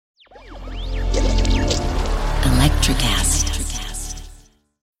Electrocast.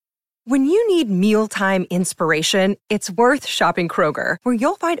 When you need mealtime inspiration, it's worth shopping Kroger, where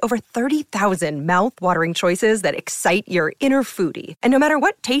you'll find over 30,000 mouth-watering choices that excite your inner foodie. And no matter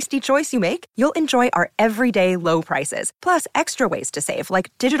what tasty choice you make, you'll enjoy our everyday low prices, plus extra ways to save,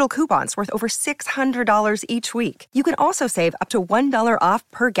 like digital coupons worth over $600 each week. You can also save up to $1 off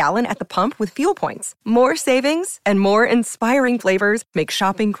per gallon at the pump with fuel points. More savings and more inspiring flavors make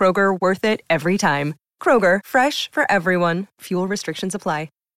shopping Kroger worth it every time. Kroger, fresh for everyone. Fuel restrictions apply.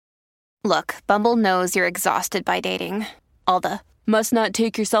 Look, Bumble knows you're exhausted by dating. All the, must not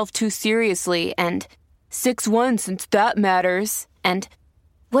take yourself too seriously, and 6'1" since that matters, and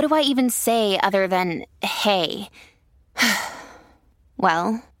what do I even say other than, hey?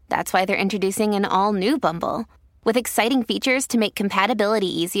 Well, that's why they're introducing an all-new Bumble, with exciting features to make compatibility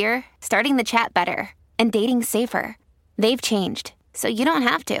easier, starting the chat better, and dating safer. They've changed, so you don't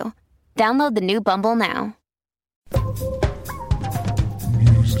have to. Download the new Bumble now.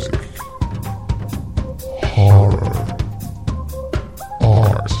 Horror,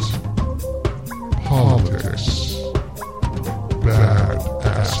 art, politics,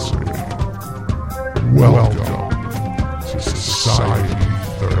 badassery. Welcome to Society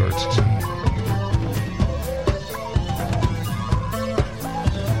 13.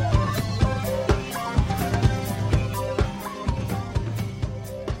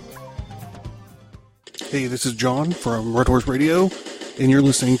 Hey, this is John from Red Horse Radio, and you're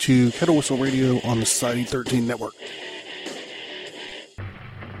listening to Kettle Whistle Radio on the Society 13 network.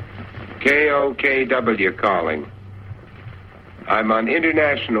 KOKW calling. I'm on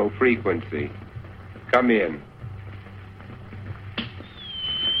international frequency. Come in.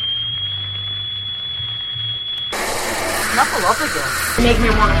 Knuckle up again. Make me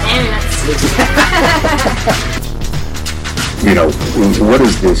want to dance. You know, what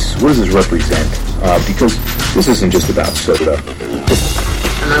does this represent? Because this isn't just about soda.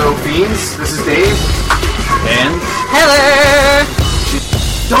 Hello, Beans. This is Dave. And... Hello!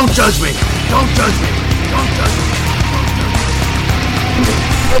 Don't judge me! Don't judge me! Don't judge me!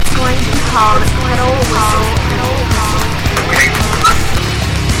 It's going to be called Kettle Whistle.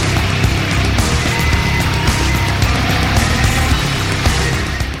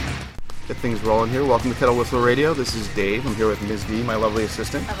 Get things rolling here. Welcome to Kettle Whistle Radio. This is Dave. I'm here with Ms. V, my lovely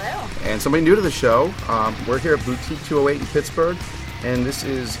assistant. Hello. And somebody new to the show. We're here at Boutique 208 in Pittsburgh, and this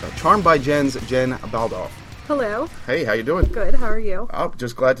is Charmed by Jen's Jen Baldoff. Hello. Hey, how you doing? Good. How are you? Oh,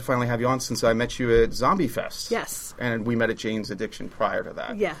 just glad to finally have you on since I met you at Zombie Fest. Yes. And we met at Jane's Addiction prior to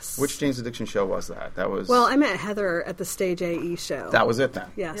that. Yes. Which Jane's Addiction show was that? That was... Well, I met Heather at the Stage AE show. That was it then?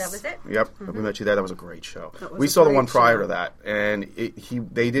 Yes. That was it? Yep. We met you there. That was a great show. That was We a saw the great one prior show. to that, and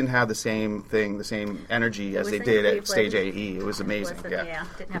they didn't have the same thing, the same energy as was they in did at Cleveland. Stage AE. It was amazing. Didn't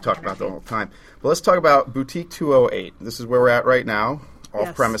We have talked the about that energy. all the time. But let's talk about Boutique 208. This is where we're at right now. Off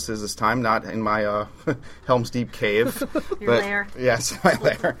Yes. premises this time, not in my Helm's Deep cave. Your lair. Yes, my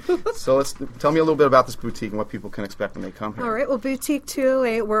lair. So tell me a little bit about this boutique and what people can expect when they come here. All right. Well, Boutique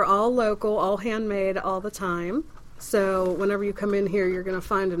 208, we're all local, all handmade all the time. So whenever you come in here, you're going to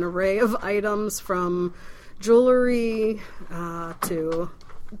find an array of items from jewelry to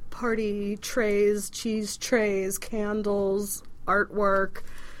party trays, cheese trays, candles, artwork,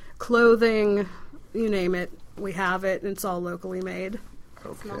 clothing, you name it. We have it, and it's all locally made.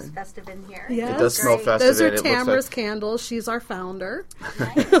 It smells festive in here. Yes. It does smell festive. Those are and it looks Tamara's like- candles. She's our founder.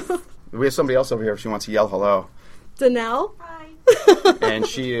 Nice. We have somebody else over here if she wants to yell hello. Danelle. Hi. And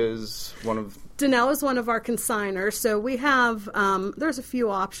she is one of... Danelle is one of our consigners. So we have, there's a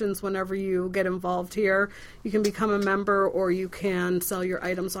few options whenever you get involved here. You can become a member, or you can sell your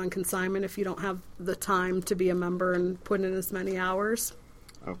items on consignment if you don't have the time to be a member and put in as many hours.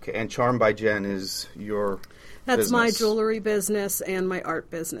 Okay, and Charmed by Jen is your That's business. my jewelry business and my art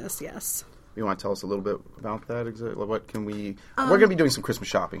business, yes. You want to tell us a little bit about that? What can we... we're going to be doing some Christmas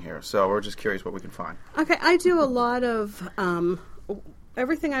shopping here, so we're just curious what we can find. Okay, I do a lot of...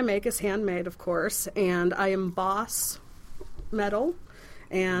 everything I make is handmade, of course, and I emboss metal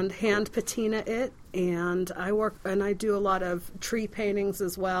and hand patina it, and I do a lot of tree paintings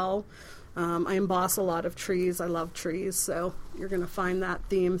as well. I emboss a lot of trees. I love trees, so you're going to find that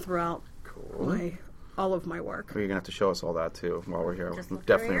theme throughout all of my work. Well, you're going to have to show us all that, too, while we're here. Just We're look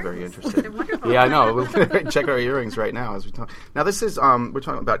at our definitely very earrings. interested. They're wonderful. Yeah, I know. We'll check our earrings right now as we talk. Now, this is... we're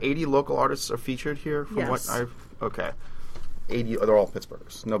talking about 80 local artists are featured here from Yes. what I've... Okay. 80... They're all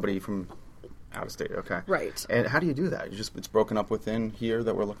Pittsburghers. Nobody from out of state. Okay. Right. And how do you do that? It's broken up within here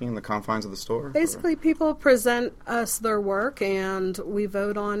that we're looking in the confines of the store? Basically, people present us their work, and we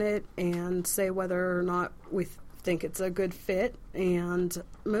vote on it and say whether or not we think it's a good fit. And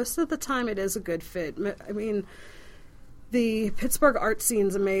most of the time, it is a good fit. I mean, The Pittsburgh art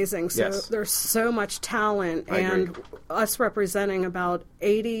scene's amazing. So Yes. there's so much talent, I and agree. us representing about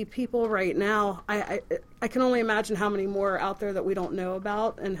 80 people right now. I can only imagine how many more are out there that we don't know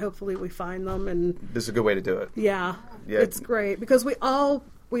about, and hopefully we find them. And This is a good way to do it. yeah, Yeah. it's great because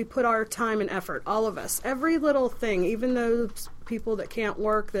we put our time and effort, all of us, every little thing, even those people that can't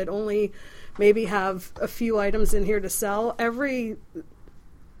work, that only maybe have a few items in here to sell.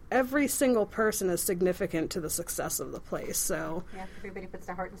 Every single person is significant to the success of the place. So Yeah, everybody puts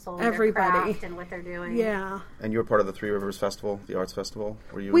their heart and soul in Everybody. their craft and what they're doing. yeah. And you were part of the Three Rivers Festival, the arts festival?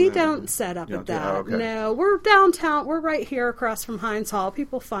 Were you We in there? don't set up You at don't do- that. oh, okay. No, we're downtown. We're right here across from Heinz Hall.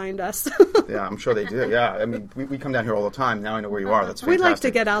 People find us. Yeah, I'm sure they do. Yeah, I mean, we come down here all the time. Now I know where you are. That's We fantastic. like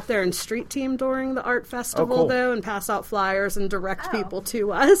to get out there and street team during the art festival, cool. though, and pass out flyers and direct people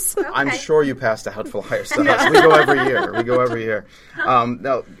to us. I'm Okay. sure you passed out flyers to us. We go every year.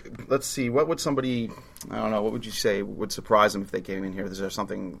 Now, let's see. What would somebody, I don't know, what would you say would surprise them if they came in here? Is there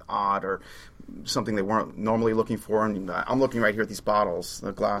something odd or something they weren't normally looking for? And I'm looking right here at these bottles,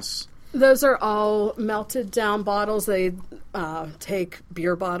 the glass. Those are all melted down bottles. They take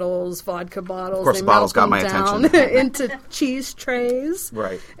beer bottles, vodka bottles. Of course, they the bottles melt got them my down attention. into cheese trays.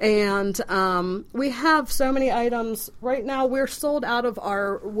 Right. And we have so many items. Right now, we're sold out of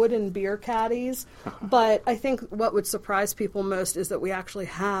our wooden beer caddies. But I think what would surprise people most is that we actually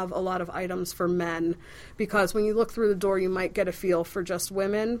have a lot of items for men. Because when you look through the door, you might get a feel for just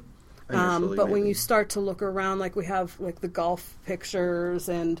women. Initially, But when maybe. you start to look around, like we have like the golf pictures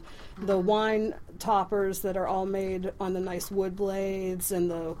and the wine toppers that are all made on the nice wood blades,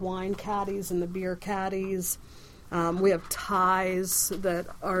 and the wine caddies and the beer caddies. We have ties that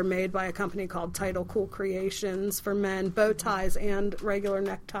are made by a company called Title Cool Creations for men, bow ties and regular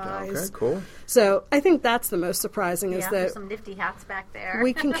neckties. Okay, cool. So I think that's the most surprising is Yeah, that there's some nifty hats back there.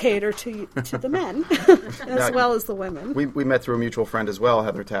 we can cater to the men as well as the women. We met through a mutual friend as well,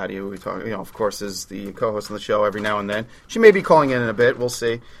 Heather Taddy, who we talk, of course, is the co-host on the show every now and then. She may be calling in a bit. We'll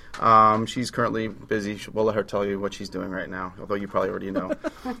see. She's currently busy. We'll let her tell you what she's doing right now, although you probably already know.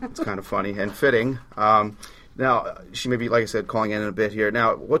 It's kind of funny and fitting. Now, she may be, like I said, calling in a bit here.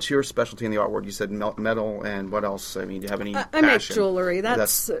 Now, what's your specialty in the artwork? You said metal, and what else? I mean, do you have any I make passion? jewelry.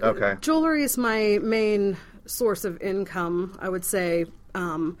 That's okay. Jewelry is my main source of income. I would say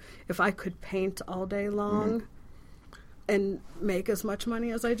if I could paint all day long and make as much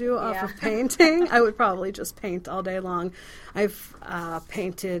money as I do off of painting, I would probably just paint all day long. I've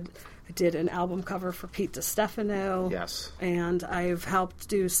painted. I did an album cover for Pete DiStefano. Yes. And I've helped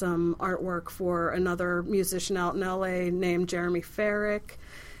do some artwork for another musician out in L.A. named Jeremy Farrick.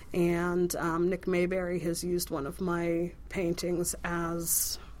 And Nick Mayberry has used one of my paintings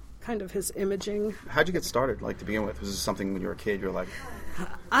as kind of his imaging. How'd you get started, like, to begin with? Was this something when you were a kid, you're like...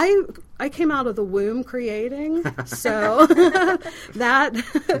 I came out of the womb creating, so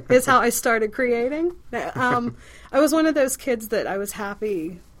that is how I started creating. I was one of those kids that I was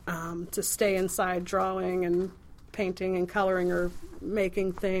happy to stay inside drawing and painting and coloring or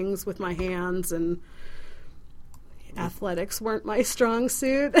making things with my hands, and athletics weren't my strong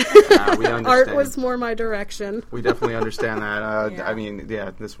suit. We understand. Art was more my direction. We definitely understand that. I mean,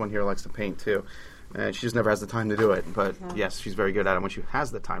 this one here likes to paint too. And she just never has the time to do it. But yes, she's very good at it when she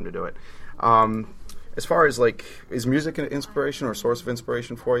has the time to do it. As far as, like, is music an inspiration or a source of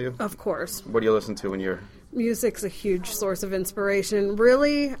inspiration for you? Of course. What do you listen to when you're... Music's a huge source of inspiration.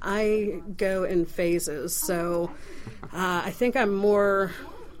 Really, I go in phases. So I think I'm more,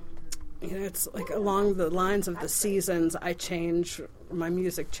 it's like along the lines of the seasons, I change, my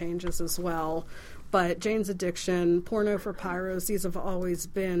music changes as well. But Jane's Addiction, Porno for Pyros, these have always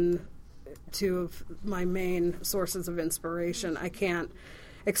been two of my main sources of inspiration. I can't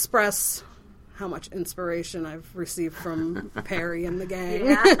express how much inspiration I've received from Perry and the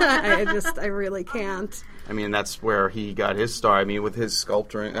gang. I really can't. I mean, that's where he got his start. I mean, with his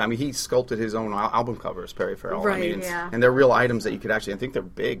sculpturing. I mean, he sculpted his own album covers, Perry Farrell. Right. I mean, and they're real items that you could actually, I think they're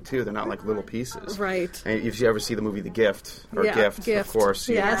big, too. They're not like little pieces. Right. And if you ever see the movie The Gift, or Gift, of course.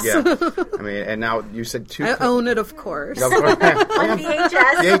 Yes. I mean, and now you said two... I own it, of course. On VHS.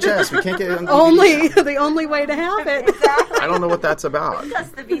 VHS. We can't get it on DVD. The only way to have it. Exactly. I don't know what that's about.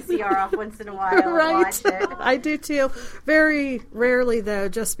 Dust the VCR off once in a while and watch it. I do too. Very rarely, though,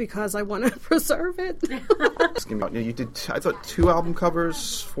 just because I want to preserve it. You did, I thought, 2 album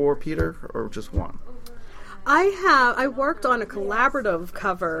covers for Peter, or just one? I worked on a collaborative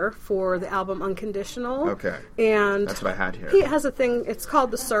cover for the album Unconditional. Okay. And that's what I had here. He has a thing, it's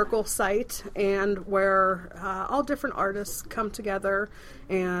called the Circle site, and where all different artists come together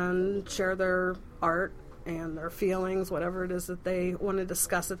and share their art and their feelings, whatever it is that they want to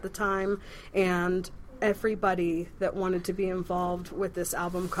discuss at the time. And everybody that wanted to be involved with this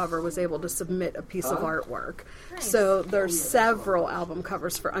album cover was able to submit a piece of artwork. Nice. So there's several album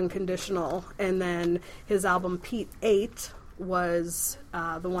covers for Unconditional, and then his album Pete 8 was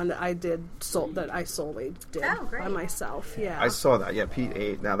the one that I solely did by myself. Yeah, I saw that. Yeah, Pete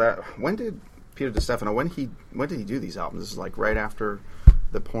 8. Now when did Peter DiStefano, when did he do these albums? This is like right after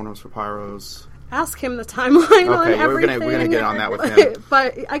the Pornos for Pyros. Ask him the timeline on everything. We're gonna get on that with him.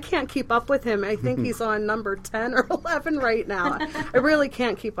 But I can't keep up with him. I think he's on number 10 or 11 right now. I really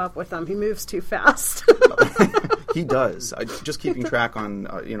can't keep up with him. He moves too fast. He does. Just keeping track on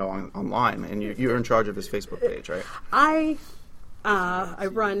online, and you're in charge of his Facebook page, right? I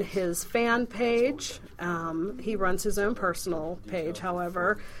run his fan page. He runs his own personal page,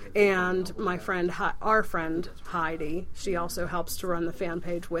 however, and our friend Heidi, she also helps to run the fan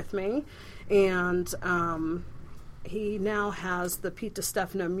page with me. And he now has the Pete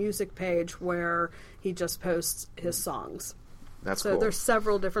DiStefano music page where he just posts his songs. That's so cool. There's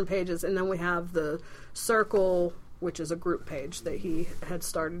several different pages, and then we have the Circle, which is a group page that he had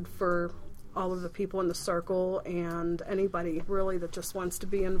started for all of the people in the Circle and anybody really that just wants to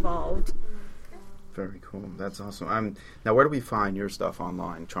be involved. Very cool. That's awesome. Now, where do we find your stuff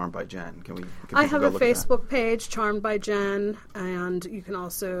online? Charmed by Jen. Can I have a Facebook page, Charmed by Jen, and you can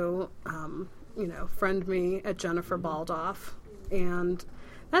also, friend me at Jennifer Baldoff, and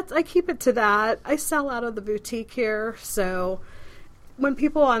I keep it to that. I sell out of the boutique here, so when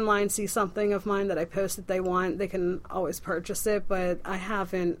people online see something of mine that I post that they want, they can always purchase it. But I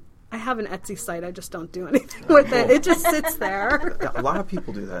have an Etsy site. I just don't do anything with it. It just sits there. A lot of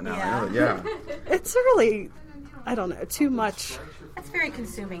people do that now. I know that, yeah. It's really, I don't know, too much. It's very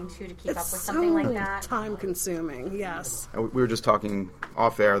consuming, too, to keep up with something like that. Time consuming, yes. We were just talking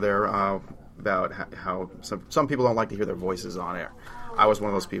off air there about how some people don't like to hear their voices on air. I was one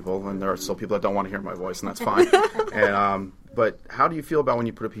of those people, and there are still people that don't want to hear my voice, and that's fine. And but how do you feel about when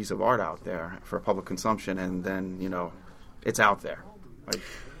you put a piece of art out there for public consumption, and then it's out there?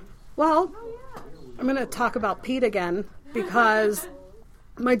 Well, I'm going to talk about Pete again, because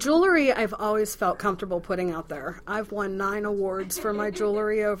my jewelry I've always felt comfortable putting out there. I've won 9 awards for my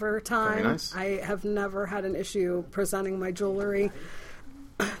jewelry over time. Very nice. I have never had an issue presenting my jewelry,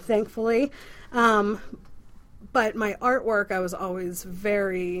 thankfully. But my artwork, I was always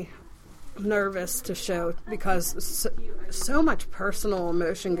very nervous to show, because so much personal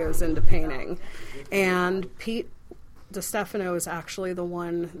emotion goes into painting. And Pete DiStefano is actually the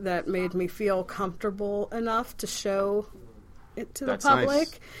one that made me feel comfortable enough to show it to the public.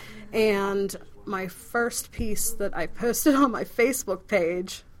 Nice. And my first piece that I posted on my Facebook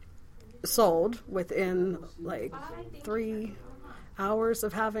page sold within like 3 hours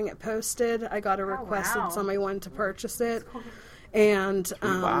of having it posted. I got a request that somebody wanted to purchase it. And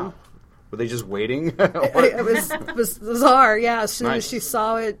wow. Were they just waiting? it was bizarre, yeah. As soon Nice. as she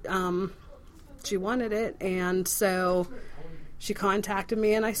saw it, she wanted it, and so she contacted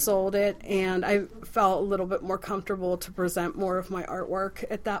me, and I sold it, and I felt a little bit more comfortable to present more of my artwork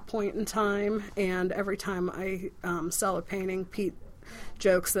at that point in time. And every time I sell a painting, Pete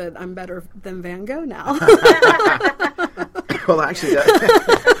jokes that I'm better than Van Gogh now. Well, actually,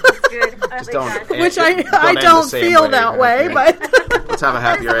 Good. just don't. Which I don't feel that way, but let's have a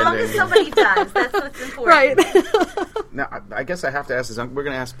happier as long ending. as somebody does, that's what's important. right. Now, I guess I have to ask this. We're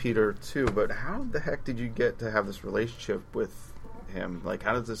going to ask Peter too, but how the heck did you get to have this relationship with him? Like,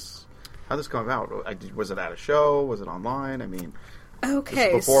 how did this come about? Was it at a show? Was it online? I mean,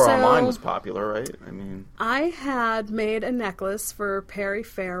 Okay, before so online was popular, right? I mean, I had made a necklace for Perry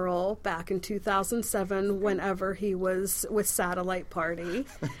Farrell back in 2007 whenever he was with Satellite Party.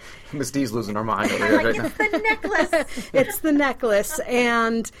 Miss D's losing her mind over here right now. It's the necklace. It's the necklace,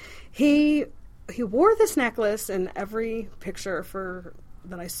 and he wore this necklace in every picture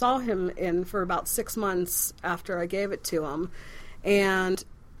that I saw him in for about 6 months after I gave it to him. And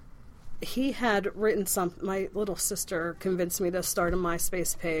he had written my little sister convinced me to start a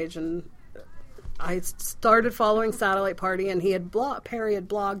MySpace page, and I started following Satellite Party, and Perry had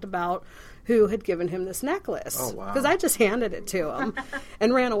blogged about who had given him this necklace. Oh, wow. Because I just handed it to him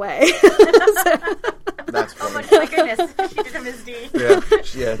and ran away. That's funny. Oh my goodness, she did a Miss D.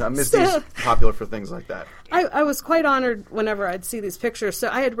 Yeah, Miss D's popular for things like that. I was quite honored whenever I'd see these pictures. So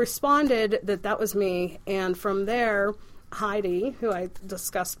I had responded that was me, and from there, Heidi, who I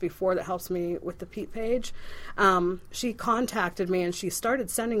discussed before that helps me with the Pete page, she contacted me, and she started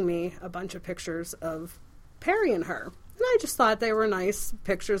sending me a bunch of pictures of Perry and her. And I just thought they were nice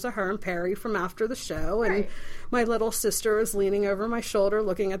pictures of her and Perry from after the show. And my little sister was leaning over my shoulder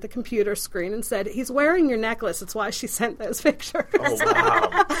looking at the computer screen and said, "He's wearing your necklace. That's why she sent those pictures." Oh,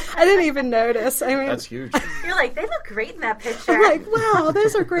 wow. I didn't even notice. I mean, That's huge. You're like, they look great in that picture. I'm like, wow,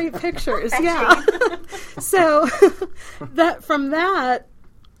 those are great pictures. Yeah. So from that,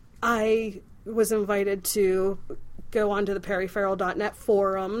 I was invited to go onto the perryfarrell.net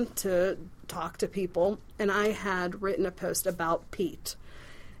forum to talk to people, and I had written a post about Pete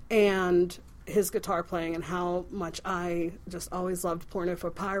and his guitar playing and how much I just always loved Porno for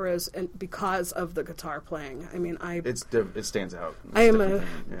Pyros, and because of the guitar playing. I mean, It stands out. I'm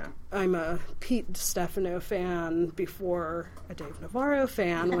a Pete Stefano fan before a Dave Navarro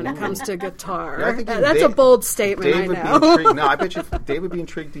fan when it comes to guitar. Yeah, I think that's a bold statement, Dave I know. Would be intrigued. No, I bet you Dave would be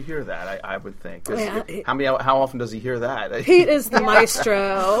intrigued to hear that. I would think. How often does he hear that? Pete is the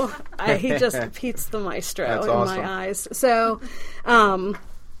maestro. Pete's the maestro That's in awesome. my eyes. So,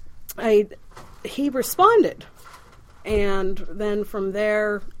 he responded, and then from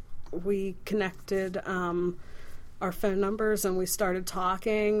there we connected our phone numbers and we started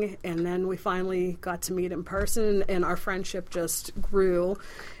talking, and then we finally got to meet in person, and our friendship just grew.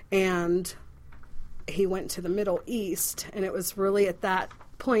 And he went to the Middle East, and it was really at that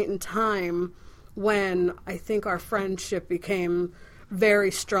point in time when I think our friendship became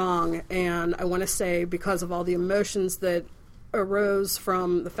very strong. And I want to say, because of all the emotions that arose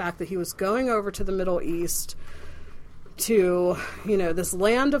from the fact that he was going over to the Middle East to, this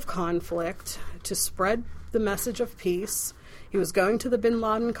land of conflict, to spread the message of peace. He was going to the Bin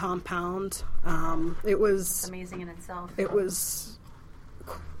Laden compound. It was amazing in itself. It was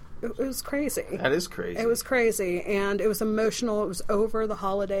crazy. That is crazy. It was crazy, and it was emotional. It was over the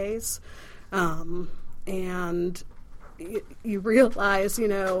holidays, and you realize,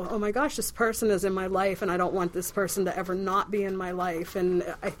 oh my gosh, this person is in my life, and I don't want this person to ever not be in my life. And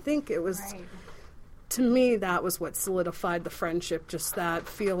I think it was, to me, that was what solidified the friendship, just that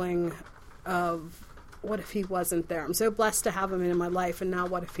feeling of, what if he wasn't there? I'm so blessed to have him in my life, and now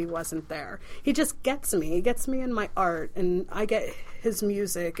what if he wasn't there? He just gets me. He gets me in my art, and I get his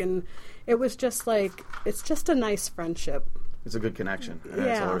music, and it was just like, it's just a nice friendship. It's a good connection. Yeah.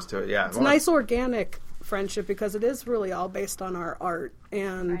 That's all there is to it. Yeah. It's a nice organic friendship because it is really all based on our art.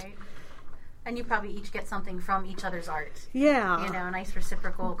 And and you probably each get something from each other's art. Yeah. A nice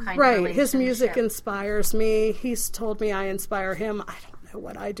reciprocal kind of right. relationship. His music inspires me. He's told me I inspire him. I don't know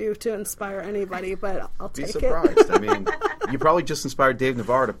what I do to inspire anybody, but I'll take it. Be surprised. I mean, you probably just inspired Dave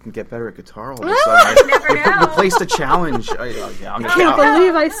Navarro to get better at guitar all of a sudden. You never know. You placed a challenge. I can't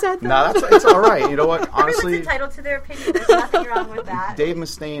believe I said that. No, it's all right. You know what? Honestly, everyone's entitled to their opinion. There's nothing wrong with that. Dave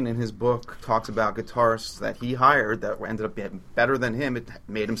Mustaine in his book talks about guitarists that he hired that ended up being better than him. It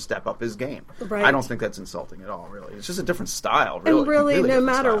made him step up his game. Right. I don't think that's insulting at all, really. It's just a different style, really. And really, no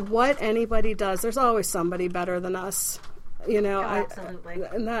matter style. what anybody does, there's always somebody better than us. Absolutely.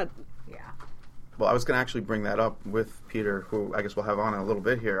 And that... Well, I was going to actually bring that up with Peter, who I guess we'll have on in a little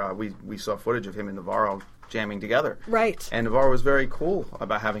bit here. We saw footage of him and Navarro jamming together. Right. And Navarro was very cool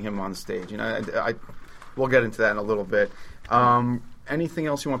about having him on stage. We'll get into that in a little bit. Anything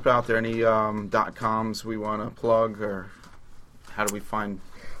else you want to put out there? Any .coms we want to plug, or how do we find...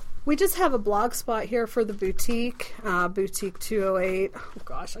 We just have a blog spot here for the boutique, Boutique 208. Oh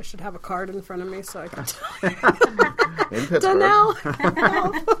gosh, I should have a card in front of me so I can tell you. In Pittsburgh. Don't know.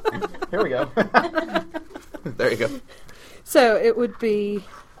 Here we go. There you go. So it would be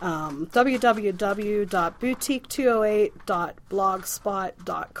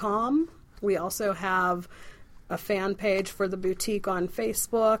www.boutique208.blogspot.com. We also have a fan page for the boutique on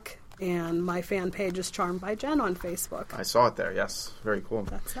Facebook. And my fan page is Charmed by Jen on Facebook. I saw it there, yes. Very cool.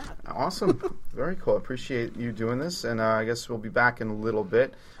 That's that. Awesome. Very cool. Appreciate you doing this. And I guess we'll be back in a little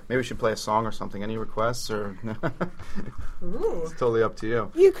bit. Maybe we should play a song or something. Any requests? Or Ooh. It's totally up to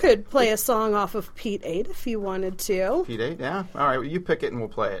you. You could play a song off of Pete 8 if you wanted to. Pete 8? Yeah? All right. Well, you pick it and we'll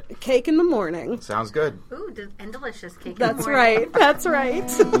play it. Cake in the Morning. Sounds good. Ooh, and delicious cake. That's right. That's right.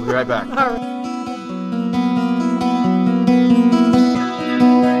 We'll be right back. All right.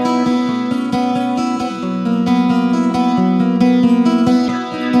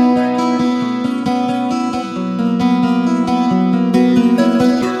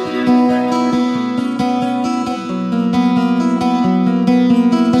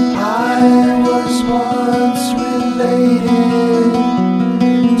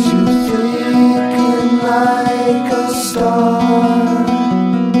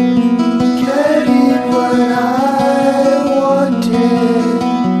 Getting what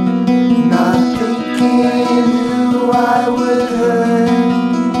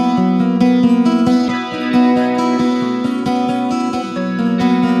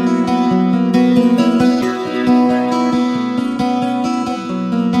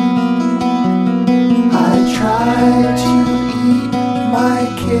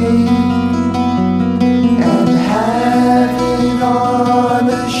and have it on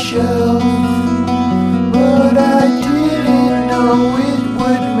a shelf, but I didn't know it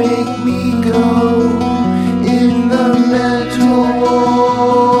would make me go in the mental wall.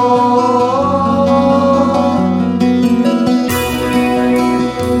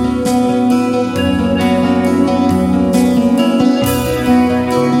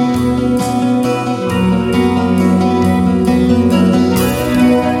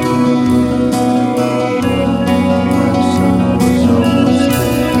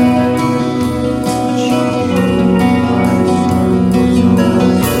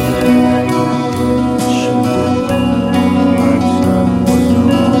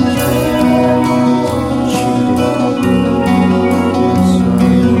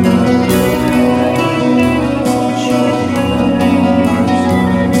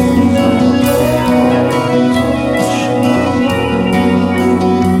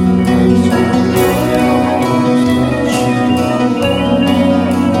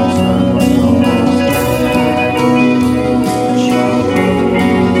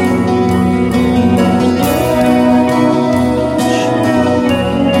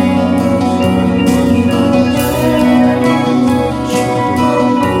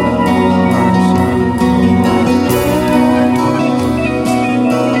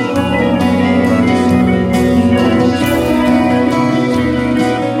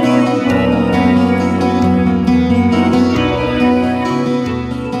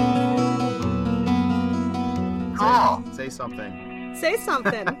 Say something. Say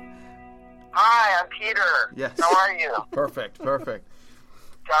something. Hi, I'm Peter. Yes. How are you? Perfect. Sound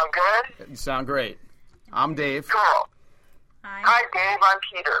good? You sound great. I'm Dave. Cool. Hi, Dave. I'm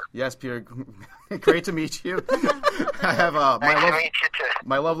Peter. Yes, Peter. Great to meet you. I have Nice to meet you, too.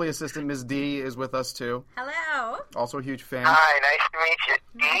 my lovely assistant, Ms. D, is with us, too. Hello. Also a huge fan. Hi, nice to meet you.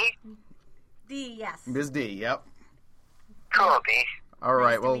 D? D, yes. Ms. D, yep. Cool, D. All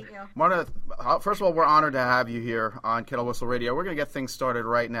right. to Well, meet you. first of all, we're honored to have you here on Kettle Whistle Radio. We're going to get things started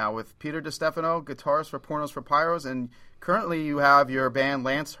right now with Peter DeStefano, guitarist for Pornos for Pyros, and currently you have your band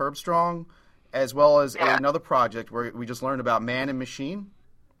Lance Herbstrong, as well as another project where we just learned about Man and Machine.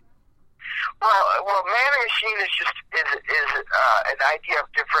 Well, Man and Machine is an idea of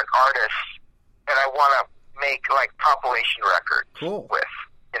different artists that I want to make like compilation records with,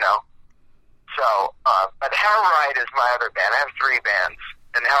 you know. So, but Hell Ride is my other band. I have 3 bands,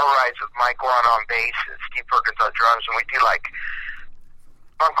 and Hell Ride's with Mike Wan on bass and Steve Perkins on drums, and we do like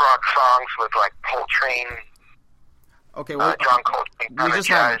punk rock songs with like Coltrane. Okay, well, John Coltrane, kind of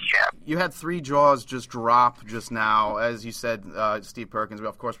jazz jam. You had 3 Jaws just drop just now, as you said, Steve Perkins.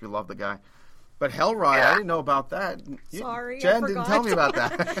 Of course, we love the guy. But Hell Ride, I didn't know about that. Sorry, Jen I didn't forgot. tell me about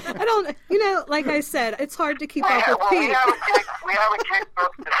that. I don't, like I said, it's hard to keep up with We Pete. have a gig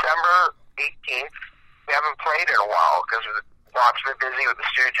booked December 18th. We haven't played in a while because Rob's been busy with the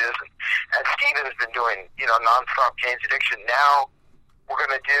Stooges, and Steven's been doing, nonstop Jane's Addiction. Now we're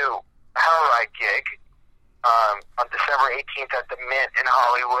going to do a Hell Ride gig on December 18th at the Mint in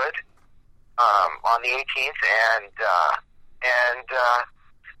Hollywood on the 18th, and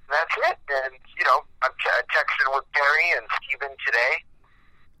that's it. And, I've texted with Barry and Steven today,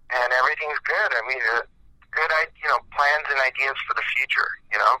 and everything's good. I mean, good, plans and ideas for the future,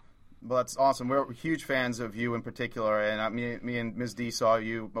 Well, that's awesome. We're huge fans of you in particular, and me and Ms. D saw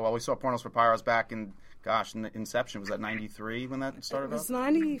you. Well, we saw Pornos for Pyros back in Inception. Was that 93 when that started It was up?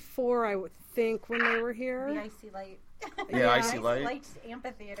 94, I would think, when they were here. The Icy Light. Yeah, Icy Light. Light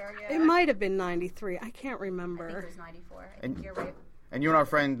Amphitheater, yeah. It might have been 93. I can't remember. I think it was 94. I think you're right. And you and our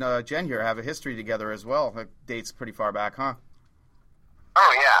friend Jen here have a history together as well. It dates pretty far back, huh?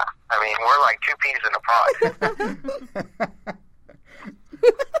 Oh, yeah. I mean, we're like 2 peas in a pod.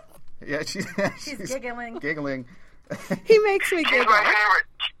 Yeah, she's giggling. Giggling. He makes me giggle.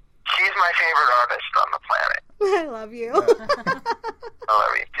 She's my favorite artist on the planet. I love you. I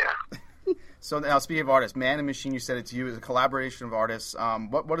love you, too. So now, speaking of artists, Man and Machine, you said it's you. It's a collaboration of artists.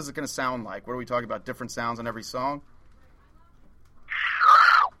 What is it going to sound like? What are we talking about? Different sounds on every song?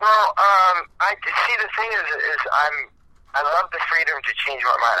 Well, I see. The thing is I love the freedom to change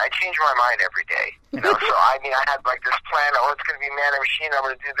my mind. I change my mind every day, So I mean, I had like this plan. Oh, it's going to be Man and Machine. I'm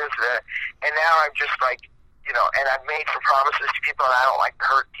going to do this, and now I'm just like, and I've made some promises to people, and I don't like to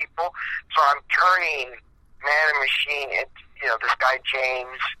hurt people. So I'm turning Man and Machine into, this guy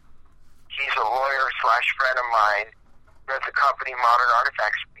James. He's a lawyer / friend of mine. Runs a company, Modern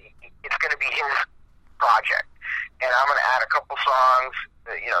Artifacts. It's going to be his project, and I'm going to add a couple songs.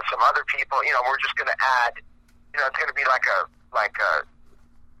 Some other people. We're just going to add. It's going to be like a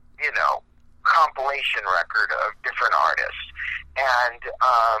compilation record of different artists, And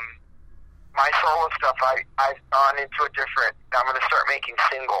my solo stuff, I've gone into a different. I'm going to start making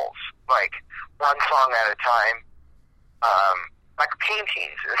singles, like one song at a time, like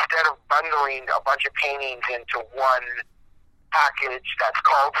paintings. Instead of bundling a bunch of paintings into one package that's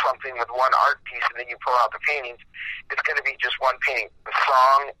called something with one art piece, and then you pull out the paintings, it's going to be just one painting, a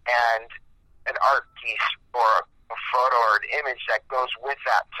song and an art piece or a photo or an image that goes with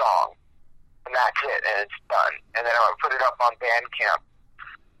that song, and that's it, and it's done. And then I'm going to put it up on Bandcamp.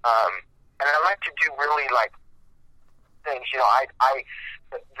 And I like to do really like things, you know.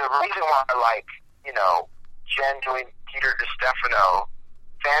 The reason why I like, you know, Jen doing Peter DiStefano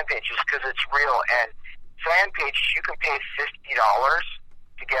fan pages because it's real. And fan pages, you can pay $50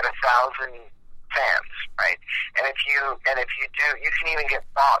 to get 1,000 fans, right? And if you do, you can even get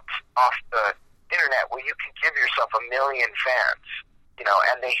bots off the internet where you can give yourself 1 million fans, you know,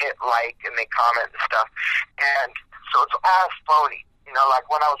 and they hit like and they comment and stuff. And so it's all phony. You know, like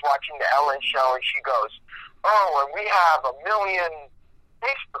when I was watching the Ellen show and she goes, oh, and we have 1 million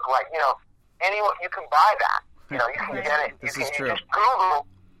Facebook likes, you know, anyone, you can buy that. You know, you can get it. This you is can true. just Google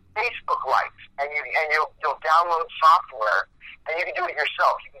Facebook likes and you'll download software and you can do it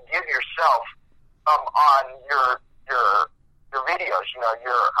yourself. You can give yourself on your videos, you know,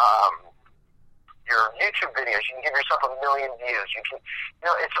 your YouTube videos, you can give yourself 1 million views. You can, you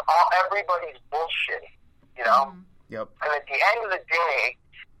know, it's all, everybody's bullshitting, you know? Yep. And at the end of the day,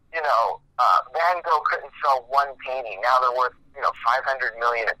 you know, Van Gogh couldn't sell one painting. Now they're worth, you know, 500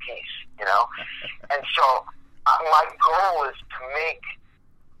 million a piece, you know? And so my goal is to make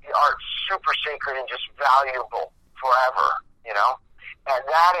the art super sacred and just valuable forever, you know? And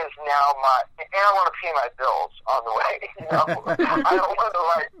that is now and I want to pay my bills on the way, you know? I don't want to,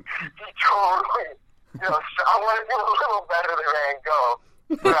 like, be totally, you know, so I want to do a little better than Van Gogh.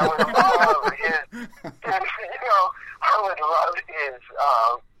 But I would love his, you know, I would love his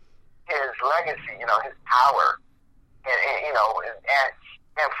legacy, you know, his power, and you know,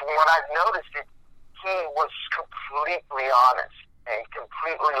 and from what I've noticed, he was completely honest and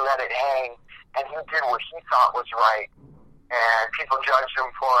completely let it hang, and he did what he thought was right, and people judged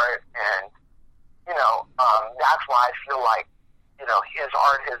him for it, and you know, that's why I feel like, you know, his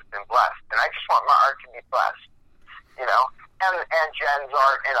art has been blessed, and I just want my art to be blessed, you know. And Jen's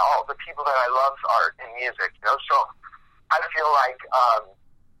art and all the people that I love's art and music, you know. So I feel like,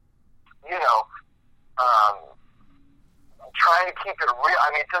 you know, trying to keep it real.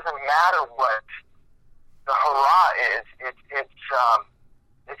 I mean, it doesn't matter what the hurrah is. It's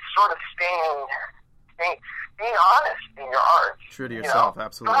sort of being honest in your art. True to yourself, you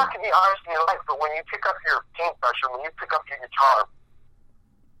know? absolutely. You don't have to be honest in your life, but when you pick up your paintbrush or when you pick up your guitar,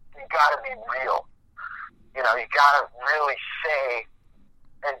 you got to be real. You know, you gotta really say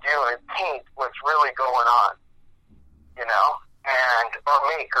and do and paint what's really going on, you know, or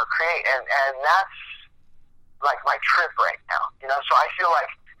make or create, and that's like my trip right now, you know. So I feel like,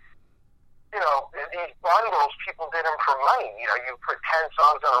 you know, these bundles, people did them for money. You know, you put 10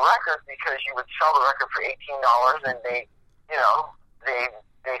 songs on a record because you would sell the record for $18, and they, you know, they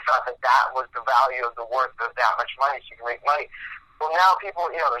thought that was the value of the worth of that much money, so you can make money. Well, now people,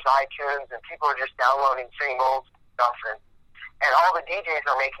 you know, there's iTunes, and people are just downloading singles and stuff, and all the DJs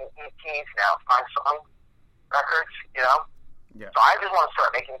are making EPs now, 5-song records, you know? Yeah. So I just want to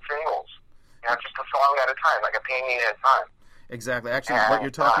start making singles, you know, just a song at a time, like a painting at a time. Exactly. Actually, what you're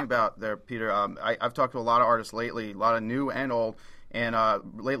talking about there, Peter, I've talked to a lot of artists lately, a lot of new and old, and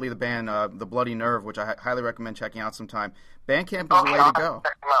lately the band The Bloody Nerve, which I highly recommend checking out sometime. Bandcamp is the way to go.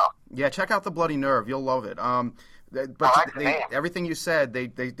 Check them out. Yeah, check out The Bloody Nerve. You'll love it. But everything you said, they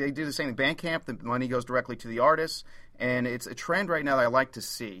do the same thing. Bandcamp, the money goes directly to the artists, and it's a trend right now that I like to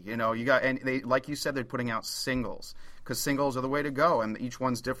see. You know, they, like you said, they're putting out singles because singles are the way to go, and each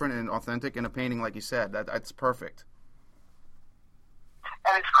one's different and authentic. In a painting, like you said, that's perfect.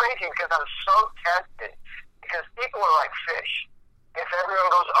 And it's crazy because I'm so tempted because people are like fish. If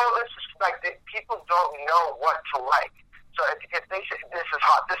everyone goes, oh, this is like, people don't know what to like. So if they say this is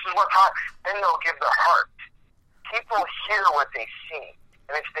hot, this is what's hot, then they'll give their heart. People hear what they see,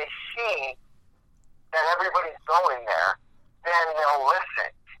 and if they see that everybody's going there, then they'll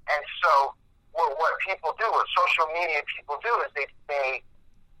listen. And so what people do, what social media people do, is they fake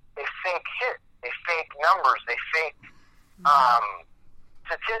hits, they fake numbers, they fake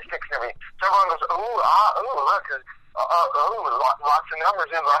statistics and everything. So everyone goes, look, lots of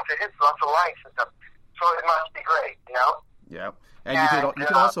numbers and lots of hits, lots of likes and stuff. So it must be great, you know? Yeah. And you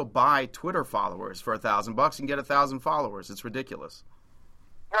could also buy Twitter followers for $1,000 and get 1,000 followers. It's ridiculous.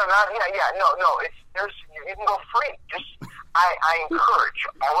 No. You can go free. Just I encourage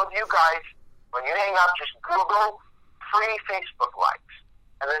all of you guys, when you hang up, just Google free Facebook likes.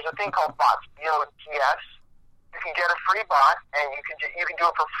 And there's a thing called bots, B-O-T-S. You can get a free bot, and you can do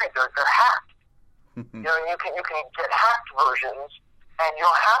it for free. They're hacked. You know, you can get hacked versions, and you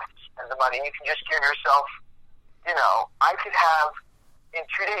don't have to spend the money. You can just give yourself, you know, I could have in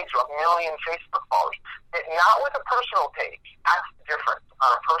 2 days 1 million Facebook followers. Not with a personal page. That's different.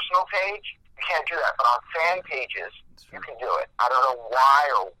 On a personal page, you can't do that. But on fan pages, you can do it. I don't know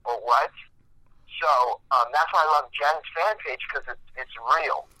why or what. So that's why I love Jen's fan page, because it's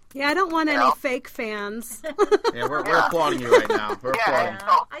real. Yeah, I don't want any fake fans. Yeah, we're applauding you right now. We're applauding.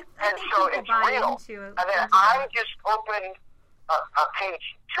 And so it's real. And then I just opened a page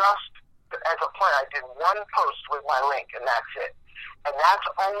just as a plan. I did one post with my link, and that's it. And that's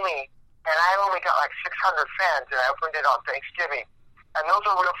only, and I only got like 600 fans, and I opened it on Thanksgiving. And those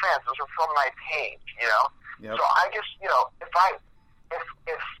are real fans. Those are from my page, you know? Yep. So I just, you know, if I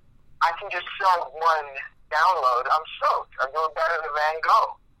can just sell one download, I'm stoked. I'm doing better than Van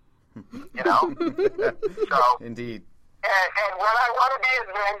Gogh. You know? So Indeed. And what I want to be is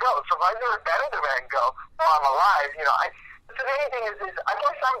Van Gogh. So if I do it better than Van Gogh while I'm alive, you know, the main thing is I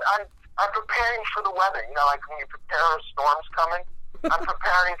guess I'm preparing for the weather. You know, like when you prepare a storm's coming, I'm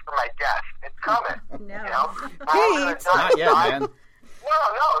preparing for my death. It's coming. No. You know? Not yet, man. No.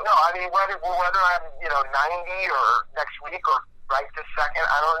 I mean, whether I'm, you know, 90 or next week or right this second,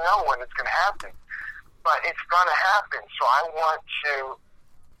 I don't know when it's going to happen. But it's going to happen. So I want to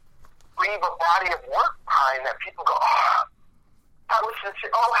leave a body of work behind that people go, I've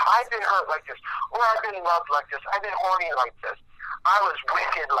been hurt like this, or I've been loved like this, I've been horny like this, I was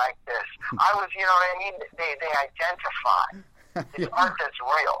wicked like this, I was, you know what I mean? They identify. It's art that's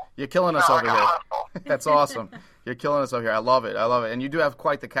real. You're killing us over here. That's awesome. You're killing us over here. I love it. And you do have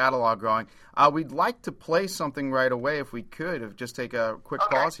quite the catalog growing. We'd like to play something right away if we could. Just take a quick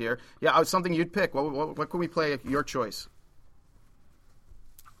pause here. Yeah, something you'd pick. What can we play? Your choice.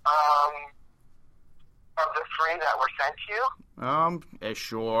 Of the 3 that were sent to you?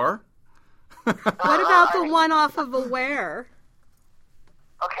 Sure. What about the one off of Aware?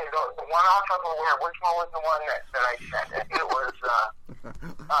 Okay, the one off of Aware. Which one was the one that I sent? It was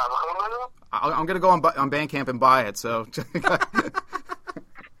Hulu? I'm going to go on Bandcamp and buy it, so... well,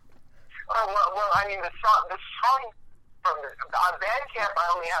 I mean, the song from on Bandcamp, I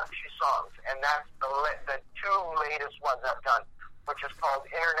only have 2 songs, and that's the 2 latest ones I've done, which is called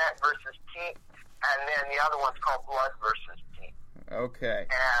Internet versus Pete, and then the other one's called Blood versus Pete. Okay.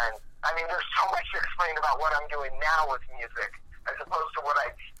 And, I mean, there's so much to explain about what I'm doing now with music, as opposed to what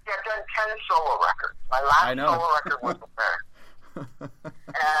I've done 10 solo records. My last solo record was Aware.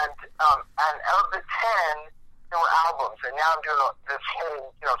 And of the 10, there were albums, and now I'm doing this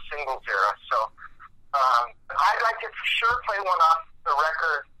whole, you know, singles era. So I'd like to for sure play one off the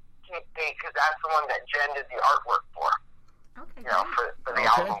record, Keep Date, because that's the one that Jen did the artwork for. Okay. You know, for the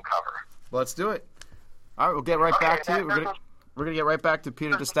album cover. Let's do it. All right, we'll get right back to it. We're gonna get right back to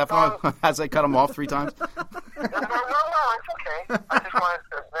Peter DeStefano as I cut him off 3 times. No, it's okay. I just wanted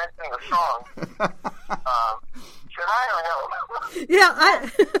to mention the song. Should I or no? Yeah,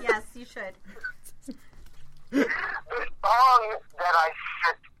 Yes, you should. The song that I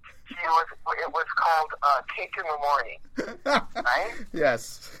sent to you was called "Cake in the Morning." Right?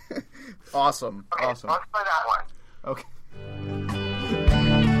 Yes. Awesome. Okay, awesome. Let's play that one. Okay.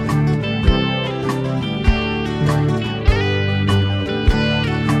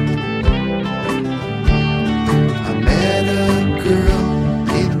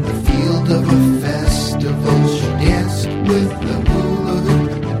 Of a festival, she danced with the hula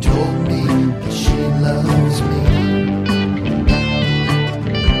hoop and told me that she loves me.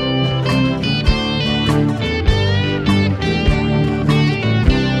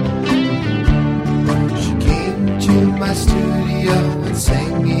 She came to my studio and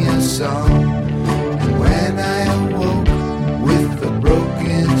sang me a song, and when I awoke with a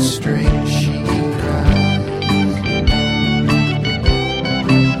broken string, she cried.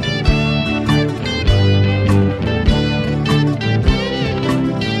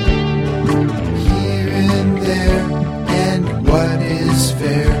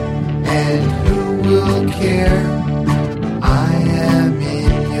 Care. I am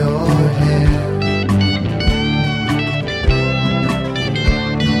in your hair.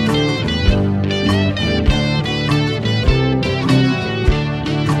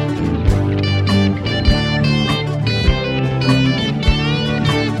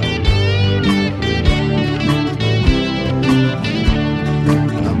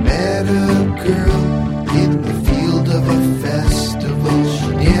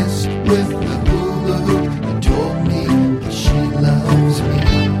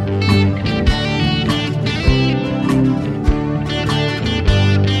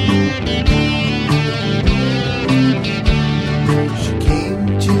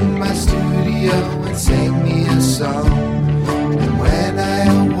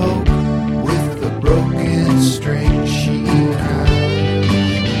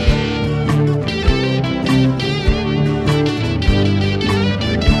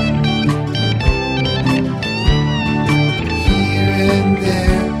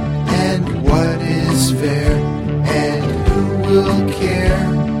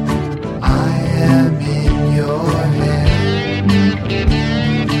 where I am in your head.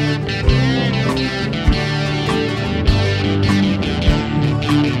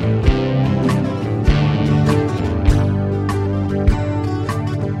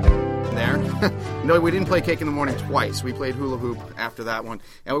 No, we didn't play Cake in the Morning twice. We played Hula Hoop after that one.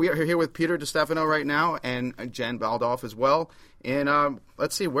 And we are here with Peter DiStefano right now and Jen Baldoff as well. And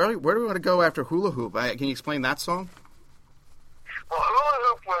let's see, where do we want to go after Hula Hoop? Can you explain that song? Well, Hula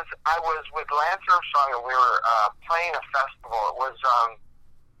Hoop I was with Lance Armstrong and we were playing a festival. It was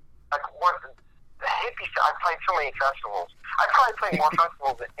the hippie. I played so many festivals. I probably played more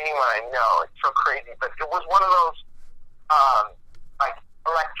festivals than anyone I know. It's so crazy. But it was one of those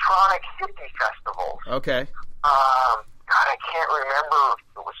electronic hippie festivals. Okay. God, I can't remember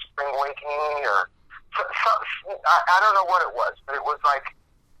if it was Spring Awakening or I don't know what it was, but it was like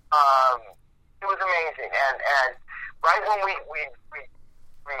it was amazing. And right when we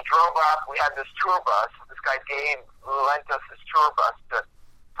drove up, we had this tour bus. This guy Dave lent us this tour bus to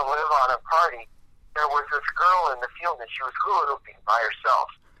live on a party. There was this girl in the field, and she was hula hooping by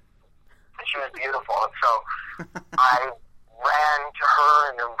herself, and she was beautiful. And so I ran to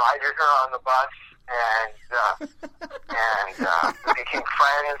her and invited her on the bus, and we became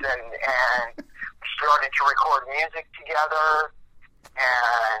friends, and we started to record music together,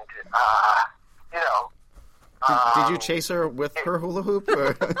 and Did you chase her with her hula hoop?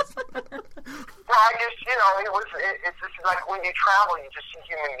 Or? Well, I just, it's just like when you travel, you just see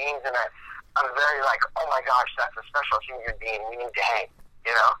human beings, and I'm very like, oh my gosh, that's a special human being. We need to hang,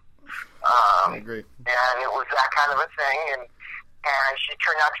 I agree. And it was that kind of a thing, and she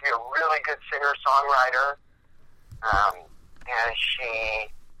turned out to be a really good singer-songwriter. And we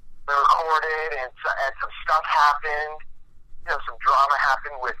recorded, and some stuff happened. Some drama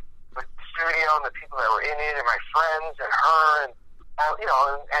happened with the studio and the people that were in it, and my friends and her, and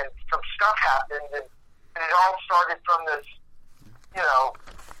and some stuff happened, and it all started from this,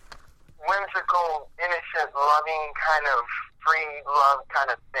 whimsical, innocent, loving kind of free love kind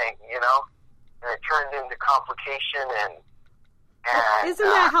of thing, and it turned into complication and isn't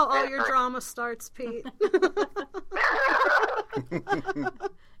that how all your drama starts, Pete?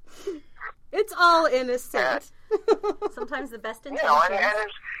 It's all innocent. Sometimes the best intentions.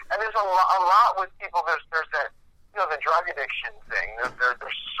 And there's a lot with people. There's that the drug addiction thing.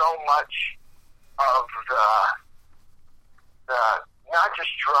 There's so much of the not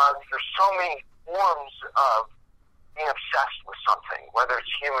just drugs. There's so many forms of being obsessed with something, whether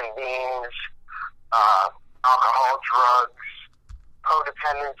it's human beings, alcohol, drugs,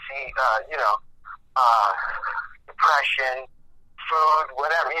 codependency, depression, food,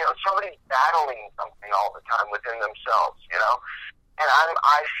 whatever. Somebody's battling something all the time within themselves. And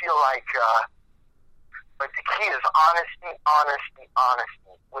I feel like the key is honesty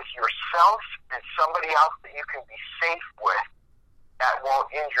with yourself and somebody else that you can be safe with that won't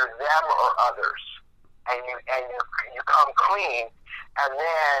injure them or others. And you come clean, and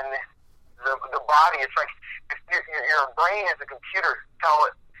then the body, it's like if your brain is a computer, tell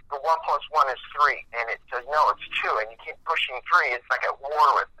it the 1 + 1 is 3, and it says no, it's 2, and you keep pushing 3, it's like at war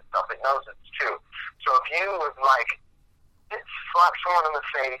with itself. It knows it's 2. So if you would slap someone in the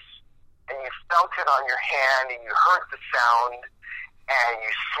face, and you felt it on your hand, and you heard the sound, and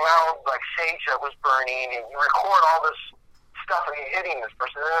you smelled like sage that was burning, and you record all this stuff of you hitting this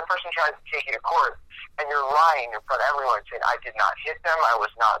person, and then the person tries to take you to court, and you're lying in front of everyone saying, I did not hit them, I was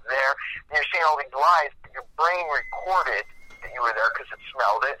not there, and you're saying all these lies, but your brain recorded that you were there because it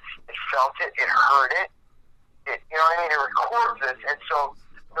smelled it, it felt it, it heard it, it records this, and so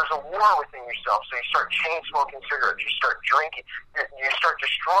there's a war within yourself, so you start chain smoking cigarettes, you start drinking, you start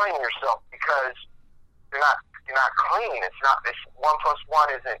destroying yourself because you're not clean. It's not, 1 + 1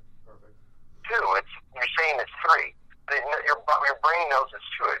 isn't 2, you're saying it's 3. Your brain knows it's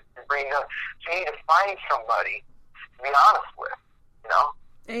 2. Your brain knows. So you need to find somebody to be honest with,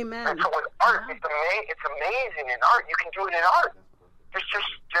 Amen. And so with art, it's amazing in art. You can do it in art. Just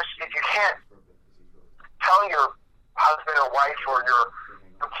if you can't tell your husband or wife or your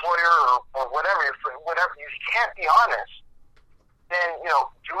employer or whatever, you can't be honest, then,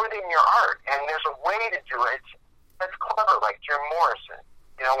 do it in your art. And there's a way to do it that's clever, like Jim Morrison,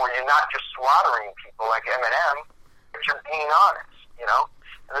 where you're not just slaughtering people like Eminem, but you're being honest, and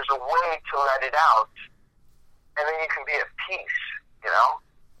there's a way to let it out, and then you can be at peace, Yeah.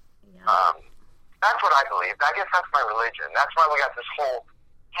 That's what I believe. I guess that's my religion. That's why we got this whole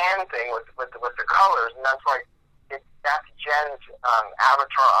hand thing with the colors, and that's why that's Jen's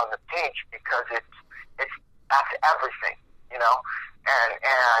avatar on the page, because that's everything, and a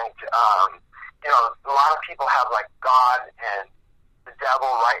lot of people have like God and the devil,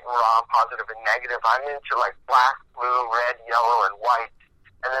 right and wrong, positive and negative. I'm into like black, blue, red, yellow, and white.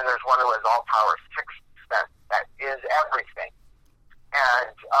 And then there's one who has all power, sixth sense, that is everything.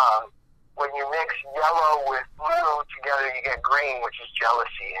 And when you mix yellow with blue together, you get green, which is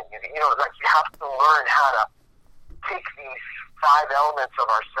jealousy. And you know, like you have to learn how to take these 5 elements of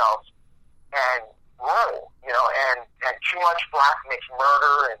ourselves and roll, you know, and too much black makes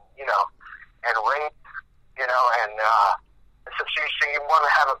murder and, you know, and rape, you know, and so you want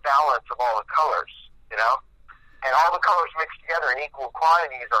to have a balance of all the colors, you know, and all the colors mixed together in equal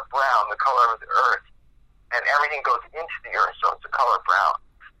quantities are brown, the color of the earth, and everything goes into the earth, so it's the color brown.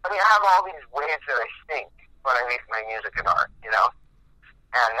 I mean, I have all these ways that I think when I make my music and art, you know,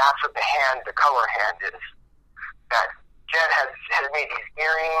 and that's what the color hand is. That Jen has made these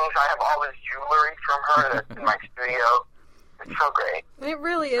earrings. I have all this jewelry from her that's in my studio. It's so great. It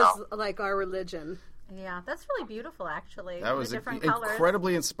really is like our religion. Yeah, that's really beautiful, actually. That was different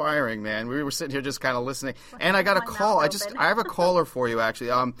incredibly inspiring, man. We were sitting here just kind of listening, and I got a call. I have a caller for you, actually.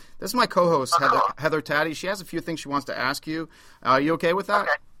 This is my co-host, Heather Taddy. She has a few things she wants to ask you. Are you okay with that?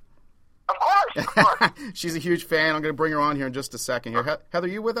 Okay. Of course. She's a huge fan. I'm going to bring her on here in just a second. Here, Heather,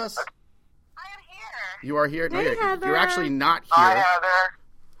 you with us? I am here. You are here. Hey, Heather. You're actually not here. Hi, Heather.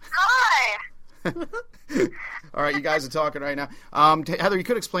 Hi. All right, you guys are talking right now. Heather, you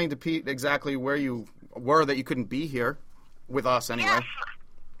could explain to Pete exactly where you were that you couldn't be here with us anyway. Yes.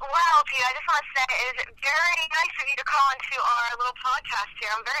 Well, Pete, I just want to say it is very nice of you to call into our little podcast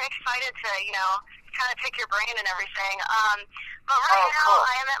here. I'm very excited to, you know, kind of pick your brain and everything. But right now, cool.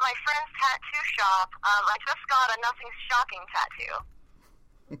 I am at my friend's tattoo shop. I just got a Nothing Shocking tattoo.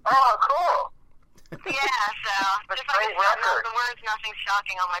 Oh, cool. Yeah, so just like the words Nothing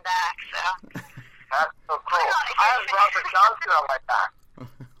Shocking on my back, so. That's so cool. I have Robert Johnson on my back.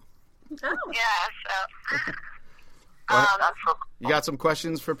 Yeah, so. That's so cool. You got some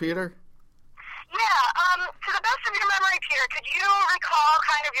questions for Peter? Yeah, to the best of your memory, Peter, could you recall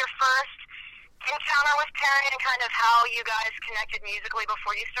kind of your first encounter with Perry and kind of how you guys connected musically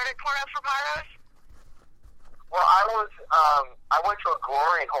before you started Porno for Pyros? Well, I went to a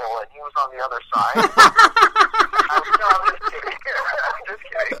glory hole and he was on the other side. I'm just kidding. I'm just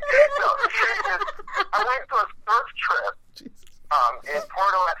kidding. No, the truth is, I went to a surf trip in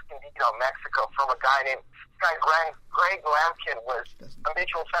Puerto Escondido, Mexico, from a guy named Greg Lampkin was a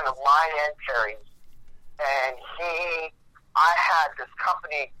mutual friend of mine and Terry's, and I had this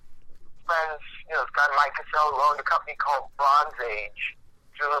company, friends, you know, this guy Mike Cassell who owned a company called Bronze Age,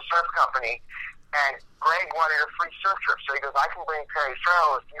 which was a surf company, and Greg wanted a free surf trip, so he goes, I can bring Perry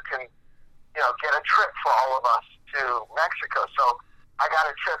Farrell if you can, you know, get a trip for all of us to Mexico. So I got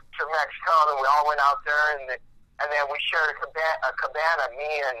a trip to Mexico, and we all went out there, and then we shared a cabana,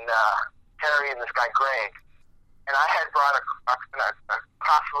 me and Perry and this guy Greg. And I had brought a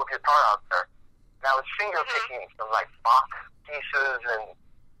classical guitar out there, and I was finger picking some like Bach pieces and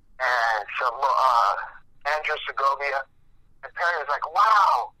some Andrew Segovia. And Perry was like,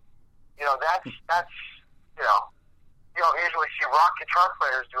 "Wow, you know that's you don't usually see rock guitar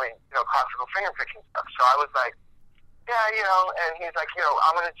players doing classical finger picking stuff." So I was like, "Yeah, you know." And he's like,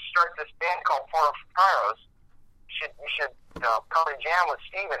 "I'm going to start this band called Porno for Pyros. You should come and jam with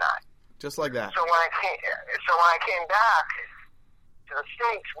Steve and I." Just like that. So when I came back to the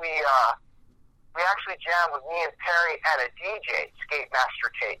States, we actually jammed with me and Perry and a DJ, Skate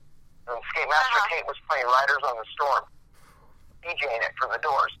Master Tate. And Skate Master Tate was playing Riders on the Storm, DJing it for the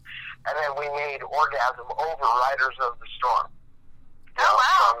Doors. And then we made Orgasm over Riders of the Storm,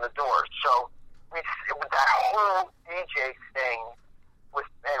 from the Doors. So with that whole DJ thing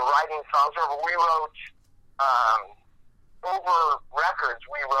and writing songs over, we wrote over records.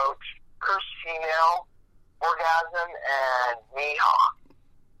 We wrote Cursed Female, Orgasm, and Mihawk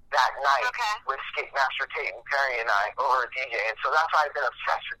that night with Skate Master Tate and Perry and I over a DJ. And so that's why I've been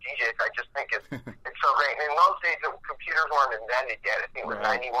obsessed with DJs. I just think it's so great. And in those days, the computers weren't invented yet. I think it was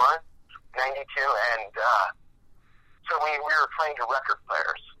 91, 92, and so we were playing to record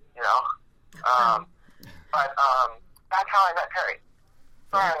players, you know. But that's how I met Perry.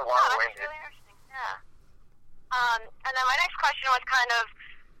 Sorry, I'm long-winded. That's really interesting, yeah. And then my next question was kind of,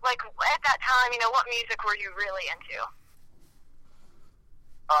 like, at that time, what music were you really into?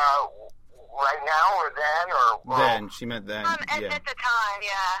 Right now or then? Then. She meant then. At the time,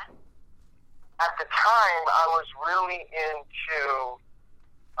 yeah. At the time, I was really into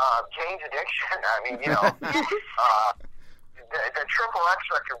Jane's Addiction. I mean, the Triple X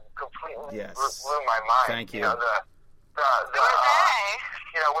record completely blew my mind. Thank you. When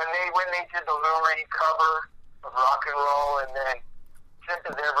they did the Lou Reed cover of Rock and Roll, and then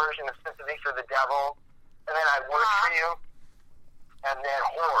their version of Sympathy for the Devil, and then I Work for You. and then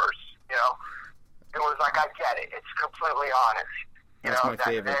whores. You know, it was like, I get it. It's completely honest. You That's know, my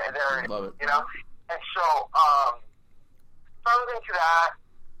favorite. They're, Love it. You know, and so I was into that,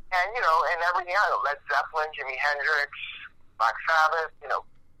 and you know, and everything else, Led Zeppelin, Jimi Hendrix, Black Sabbath, you know,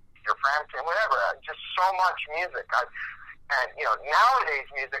 Peter Frampton, whatever. Just so much music. And you know, nowadays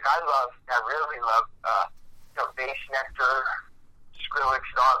music, I really love, you know, Bass Nectar, Skrillex,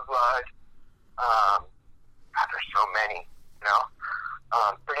 Dogblood. God, there's so many. You know,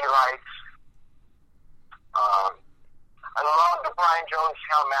 Pretty Lights. I love the Brian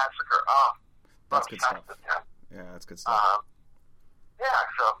Jonestown Massacre. That's good stuff. Yeah, that's good stuff. Yeah,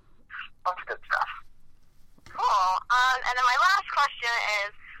 so lots of good stuff. Cool. And then my last question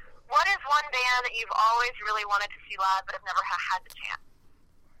is, what is one band that you've always really wanted to see live but have never had the chance?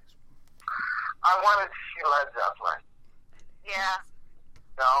 I wanted to see Led Zeppelin. Yeah.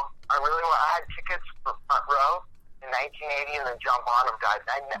 No, I had tickets for front row in 1980, and then John Bonham died.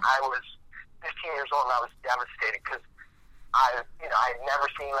 I was 15 years old, and I was devastated because I had never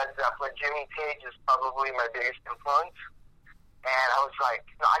seen Led Zeppelin. Jimmy Page is probably my biggest influence, and I was like,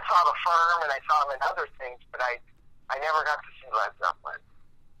 you know, I saw The Firm, and I saw him in other things, but I never got to see Led Zeppelin.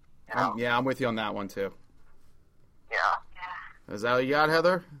 You know? Yeah, I'm with you on that one too. Yeah. Is that what you got,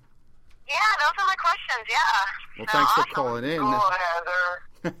 Heather? Yeah, those are my questions. Yeah. Well, thanks for calling in. Cool, Heather.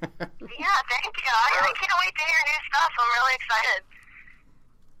 Yeah, thank you. I can't wait to hear new stuff. I'm really excited.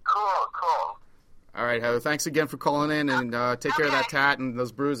 Cool. All right, Heather. Thanks again for calling in, and take care of that tat and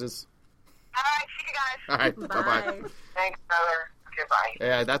those bruises. All right, see you guys. All right, bye-bye. Thanks, Heather. Goodbye.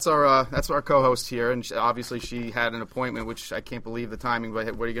 Yeah, that's our co-host here, and obviously she had an appointment, which I can't believe the timing.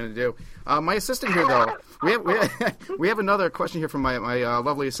 But what are you going to do? My assistant here, though, we have another question here from my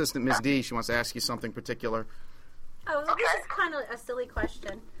lovely assistant, Ms. D. She wants to ask you something particular. Oh, well, this is kind of a silly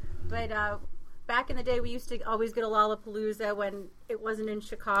question, but back in the day, we used to always go to Lollapalooza when it wasn't in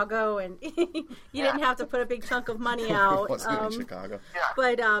Chicago, and you didn't have to put a big chunk of money out. It wasn't in Chicago.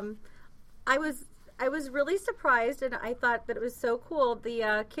 But I was really surprised, and I thought that it was so cool,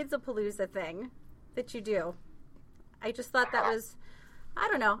 the Kids-a-Palooza thing that you do. I just thought that was, I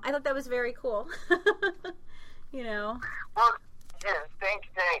don't know, I thought that was very cool. You know? Well, yeah, thanks.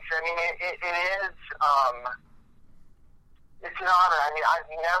 I mean, it is, it's an honor. I mean, I've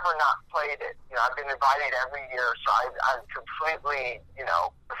never not played it. You know, I've been invited every year, so I'm completely, you know,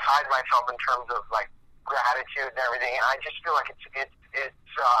 beside myself in terms of, like, gratitude and everything, and I just feel like it's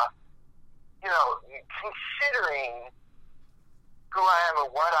you know, considering who I am and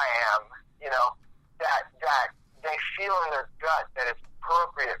what I am, you know, that they feel in their gut that it's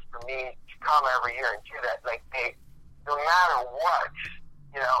appropriate for me to come every year and do that. Like, no matter what,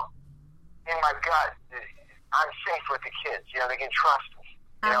 you know, in my gut, I'm safe with the kids. You know, they can trust me.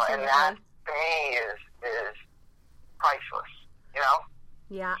 You know, and that to me is priceless. You know.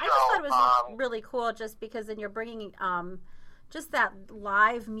 Yeah, I just thought it was really cool, just because then you're bringing just that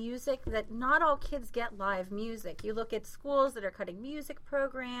live music, that not all kids get live music. You look at schools that are cutting music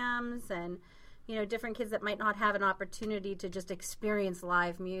programs, and you know, different kids that might not have an opportunity to just experience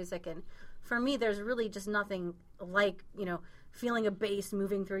live music. And for me, there's really just nothing like, you know, feeling a bass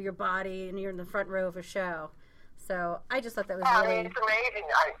moving through your body and you're in the front row of a show. So I just thought that was really... I mean, it's amazing.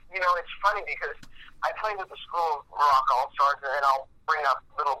 You know, it's funny because I play with the School Rock All-Stars, and then I'll bring up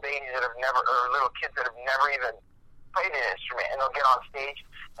little babies that have never, or little kids that have never even played an instrument, and they'll get on stage,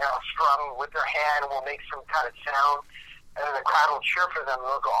 and I'll strum with their hand, and we'll make some kind of sound, and then the crowd will cheer for them, and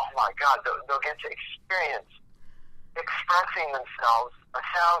they'll go, oh my God, they'll get to experience expressing themselves, a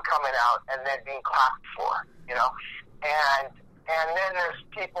sound coming out, and then being clapped for, you know? And then there's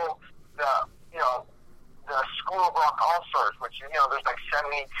people, you know, the School of Rock All-Stars, which, you know, there's like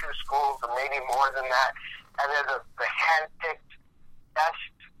 72 schools or maybe more than that, and they're the hand-picked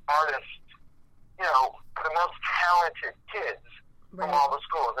best artists, you know, the most talented kids from all the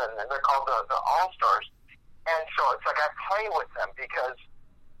schools, and they're called the All-Stars. And so it's like I play with them because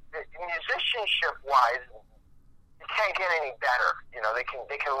musicianship-wise, you can't get any better. You know, they can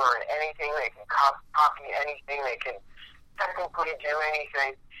learn anything, they can copy anything, they can technically do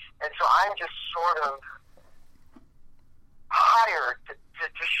anything. And so I'm just sort of hired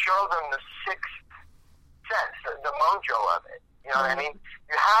to show them the sixth sense, the mojo of it. You know what I mean?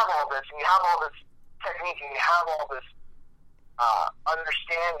 You have all this, and you have all this technique, and you have all this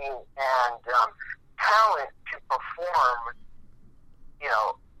understanding and talent to perform, you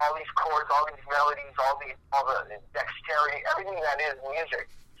know, all these chords, all these melodies, all the dexterity, everything that is music.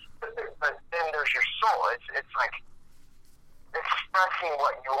 But then there's your soul. It's like expressing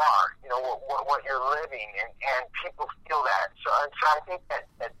what you are, you know, what you're living, and people feel that. So I think that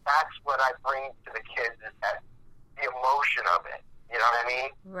that's what I bring to the kids, is that the emotion of it, You know what I mean?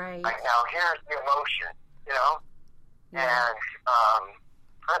 Right. Like, now here's the emotion, you know? Yeah. And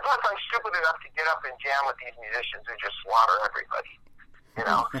plus I'm stupid enough to get up and jam with these musicians who just slaughter everybody, you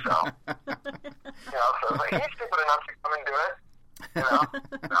know? So, so it's like, he's stupid enough to come and do it, you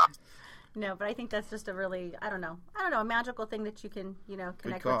know? No, but I think that's just a really, I don't know, a magical thing that you can,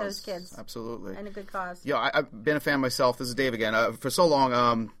 connect with those kids. Absolutely. And a good cause. Yeah, I've been a fan myself. This is Dave again. For so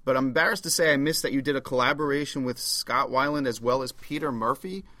long, but I'm embarrassed to say I missed that you did a collaboration with Scott Weiland as well as Peter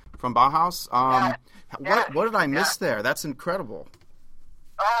Murphy from Bauhaus. What did I miss there? That's incredible.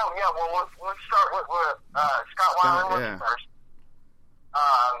 Oh, yeah, well, let's start with Scott Weiland was first.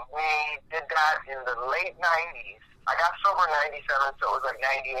 We did that in the late 90s. I got sober in 97, so it was like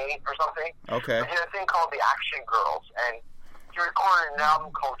 98 or something. Okay. We did a thing called the Action Girls, and he recorded an album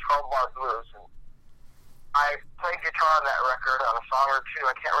called 12 Bar Blues, and I played guitar on that record on a song or two.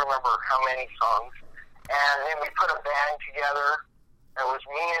 I can't remember how many songs. And then we put a band together. It was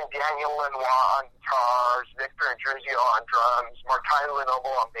me and Daniel Lenoir on guitars, Victor Andruzio on drums, Martijn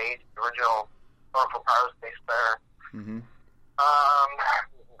Lenoble on bass, the original Wonderful Powers bass player. Mm-hmm.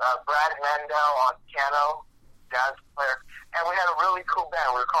 Brad Mendel on piano, jazz player. And we had a really cool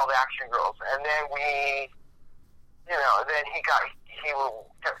band. We were called Action Girls. And then we, then he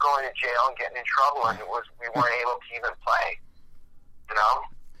kept going to jail and getting in trouble, and we weren't able to even play, So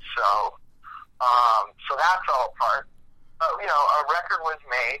that's all apart. A record was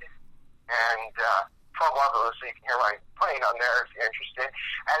made, and 12 Bar Blues, so you can hear my playing on there if you're interested.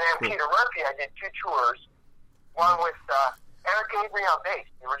 And then Peter Murphy, I did 2 tours, one with Eric Avery on bass,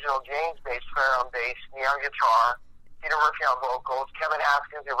 the original James bass player on bass, me on guitar, Peter Murphy on vocals, Kevin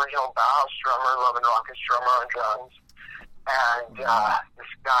Haskins, the original Bauhaus drummer, Love and Rockets drummer on drums, and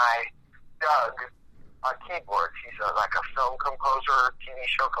this guy, Doug, on keyboards. He's like a film composer, TV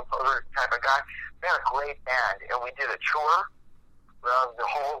show composer type of guy. We had a great band, and we did a tour around the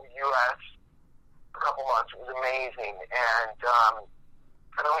whole U.S. for a couple months. It was amazing. And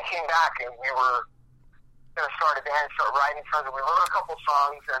then we came back, and we were going to start a band, start writing songs. We wrote a couple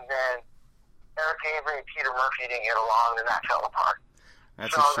songs, and then Eric Avery and Peter Murphy didn't get along, and that fell apart.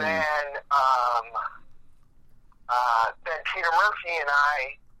 That's a shame. Then Peter Murphy and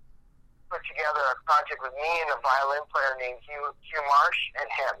I put together a project with me and a violin player named Hugh Marsh and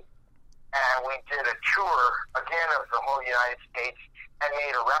him. And we did a tour, again, of the whole United States and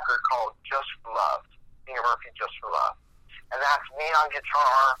made a record called Just for Love, Peter Murphy Just for Love. And that's me on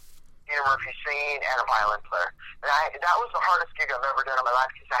guitar, Peter Murphy singing, and a violin player. And that was the hardest gig I've ever done in my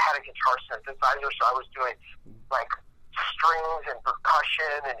life because I had a guitar synthesizer, so I was doing, like, strings and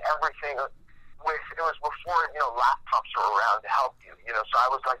percussion and everything. It was before, laptops were around to help you, so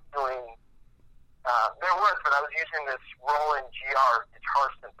I was, like, doing... there was, but I was using this Roland GR guitar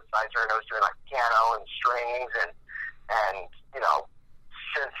synthesizer, and I was doing like piano and strings and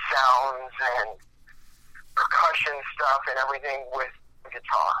synth sounds and percussion stuff and everything with the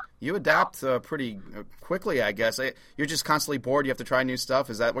guitar. You adapt pretty quickly, I guess. You're just constantly bored. You have to try new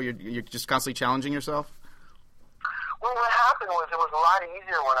stuff. Is that what you're just constantly challenging yourself? Well, what happened was it was a lot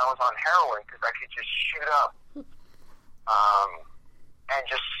easier when I was on heroin because I could just shoot up and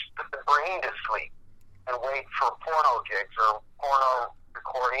just put the brain to sleep and wait for porno gigs or porno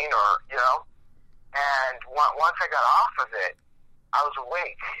recording or, and once I got off of it, I was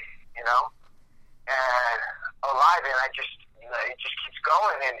awake, and alive, and it just keeps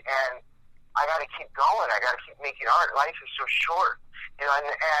going, and I got to keep going. I got to keep making art. Life is so short, and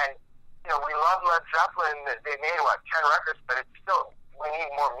we love Led Zeppelin. They made, 10 records, but it's still, we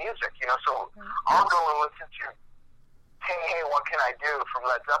need more music, so I'll go and listen to Hey, what can I do from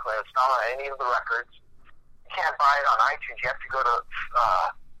Led Zeppelin? It's not on any of the records. You can't buy it on iTunes. You have to go to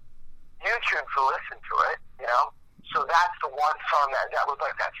YouTube to listen to it, So that's the one song that was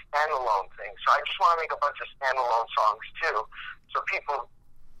like that standalone thing. So I just want to make a bunch of standalone songs, too. So people,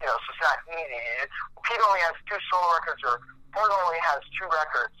 so it's not easy. Pete only has 2 solo records, or Paul only has 2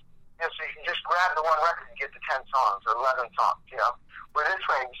 records. So you can just grab the one record and get to 10 songs or 11 songs, Where this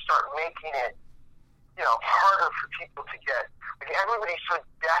way, you start making it, harder for people to get. Like, everybody's so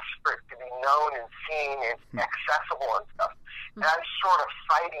desperate to be known and seen and accessible and stuff. And I'm sort of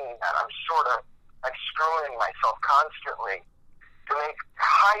fighting that. I'm sort of like screwing myself constantly to make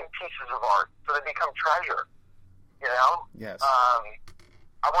hide pieces of art so they become treasure. Yes.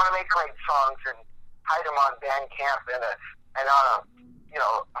 I want to make great songs and hide them on Bandcamp and on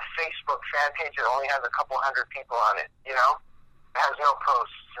a Facebook fan page that only has a couple hundred people on it. It has no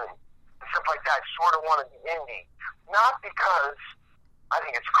posts and stuff like that. I sort of want to be indie. Not because I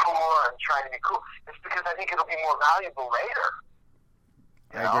think it's cool or I'm trying to be cool. It's because I think it'll be more valuable later.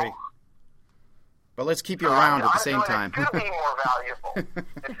 I agree. But let's keep you around at the same time. It's going to be more valuable,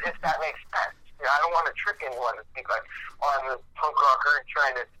 if that makes sense. You know, I don't want to trick anyone to think like, oh, I'm a punk rocker and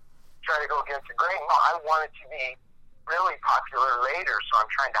trying to go against the grain. No, I want it to be really popular later, so I'm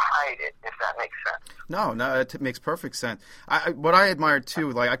trying to hide it, if that makes sense. No, it makes perfect sense. What I admire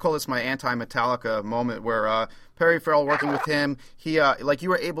too, like I call this my anti-Metallica moment, where Perry Farrell, working with him, he like you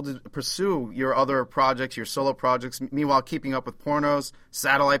were able to pursue your other projects, your solo projects, meanwhile keeping up with Pornos,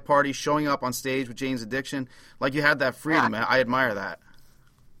 Satellite Party, showing up on stage with Jane's Addiction. Like you had that freedom. I admire that.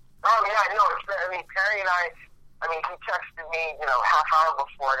 Oh yeah, no, I mean Perry and I mean he texted me, you know, half hour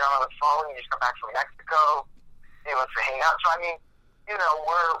before I got on the phone. He just got back from Mexico. He wants to hang out. So, I mean, you know,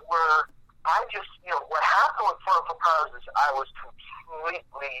 what happened with Porno for Pyros is I was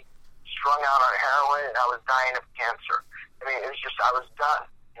completely strung out on heroin and I was dying of cancer. I mean, it was just, I was done,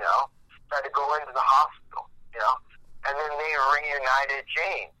 you know. So I had to go into the hospital, you know. And then they reunited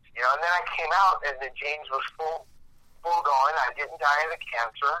James, you know. And then I came out and then James was full going. I didn't die of the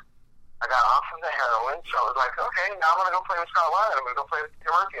cancer. I got off of the heroin. So I was like, okay, now I'm going to go play with Scott Weiland. I'm going to go play with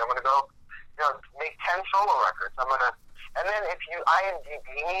Peter Murphy. I'm going to go, you know, make 10 solo records. And then if you IMDb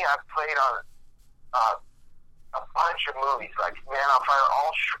me, I've played on a bunch of movies, like Man on Fire,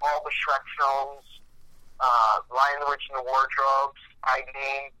 all the Shrek films, Lion, the Witch, and the Wardrobe, Spy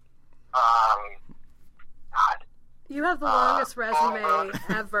Game, God. You have the longest resume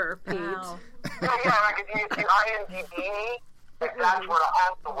ever, Pete. Wow. Yeah, like if you IMDb me, like that's what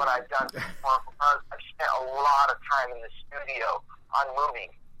I've done. I've spent a lot of time in the studio on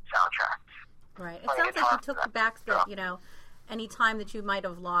movie soundtracks. Right. It sounds like you took back that, you know, any time that you might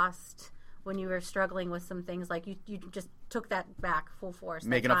have lost when you were struggling with some things, like you just took that back full force.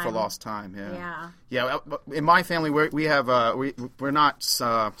 Making up for lost time, yeah. Yeah. Yeah, in my family, we're not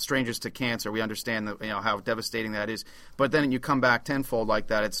strangers to cancer. We understand that, you know, how devastating that is. But then you come back tenfold like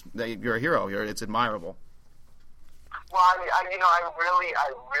that. You're a hero. It's admirable. Well, I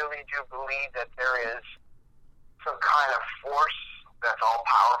really do believe that there is some kind of force that's all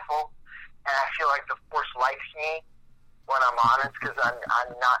powerful. And I feel like the force likes me when I'm honest, because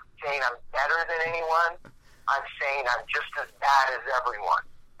I'm not saying I'm better than anyone. I'm saying I'm just as bad as everyone.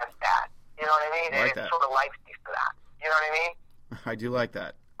 That's bad. You know what I mean? I like and that. It sort of likes me for that. You know what I mean? I do like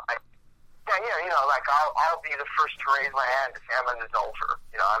that. Yeah, you know, like I'll be the first to raise my hand to say I'm an adulterer.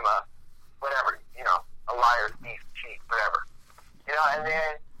 You know, I'm a whatever. You know, a liar, thief, cheat, whatever. You know, and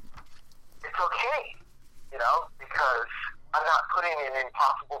then it's okay. You know, because I'm not putting an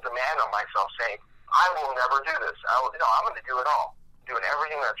impossible demand on myself saying, I will never do this. I'm going to do it all. I'm doing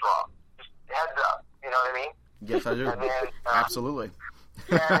everything that's wrong. Just heads up. You know what I mean? Yes, I do. And then, absolutely.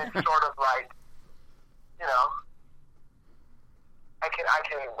 And it's sort of like, you know, I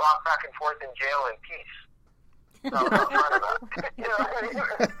can walk back and forth in jail in peace. So I'm not fun about it. You know what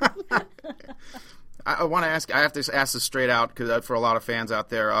I mean? I want to ask. I have to ask this straight out because for a lot of fans out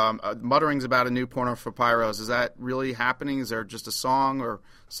there, mutterings about a new Porno for Pyros. Is that really happening? Is there just a song or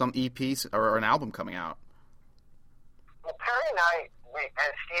some EP or an album coming out? Well, Perry and I,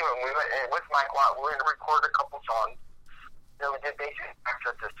 and Steven, we went with Mike Watt. We were going to record a couple songs. You know, we did basic tracks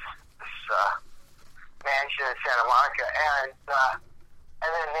at this mansion in Santa Monica, and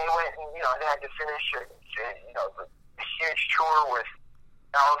then they went and, you know, they had to finish a huge tour with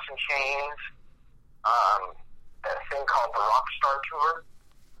Alice in Chains. That thing called the Rockstar Tour.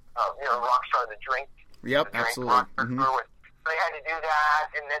 You know, Rockstar the drink. Yep, absolutely. Tour. So they had to do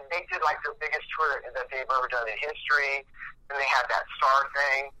that, and then they did like the biggest tour that they've ever done in history. And they had that Star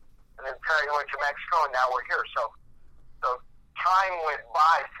thing, and then Perry went to Mexico, and now we're here. So time went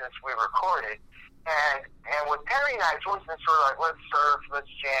by since we recorded, and with Perry and I, it's always been sort of like, let's surf,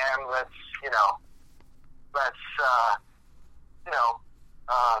 let's jam, let's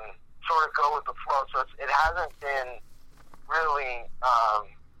sort of go with the flow. So it hasn't been really,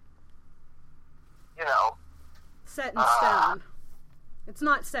 set in stone. It's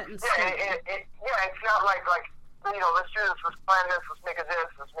not set in stone. It's not like, you know, let's do this, let's plan this, let's make it this,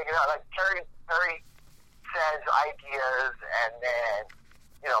 let's make it that. Like Perry says ideas, and then,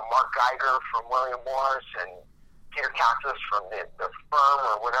 you know, Mark Geiger from William Morris and Peter Cactus from the firm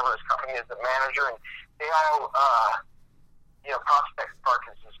or whatever his company is, the manager, and they all, Prospect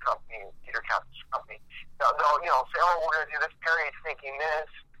Parkinson's company, Peter Cactus' company, they'll say, oh, we're going to do this, Perry's thinking this,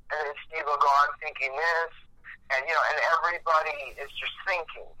 and then Steve will go on thinking this, and, you know, and everybody is just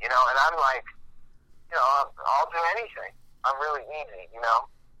thinking, you know, and I'm like, you know, I'll do anything. I'm really easy, you know,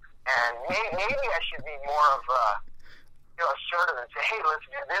 and maybe I should be more of assertive and say, hey, let's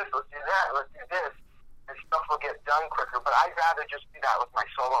do this, let's do that, let's do this, and stuff will get done quicker. But I'd rather just do that with my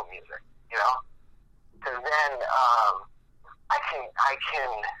solo music, you know, because then I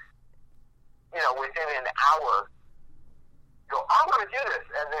can within an hour, go, I'm going to do this,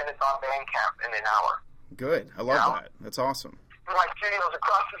 and then it's on Bandcamp in an hour. Good. I love that. That's awesome. My studio's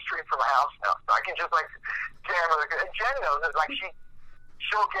across the street from my house now, so I can just jam with her. And Jen knows it.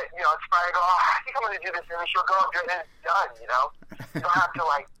 She'll get inspired. Go, I think I'm going to do this, and then she'll go and do it, and it's done. You don't have to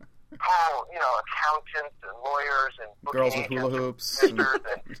call accountants and lawyers and girls with hula hoops and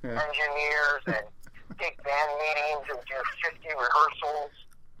engineers and take band meetings and do 50 rehearsals.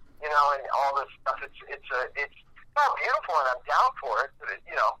 And all this stuff. It's not beautiful, and I'm down for it. But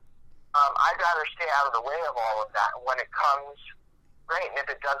I'd rather stay out of the way of all of that. When it comes, great. And if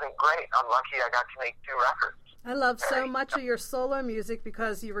it doesn't, great. I'm lucky I got to make 2 records. I love so much of your solo music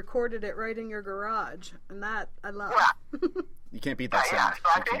because you recorded it right in your garage, and that I love. Yeah. You can't beat that sound. Yeah, so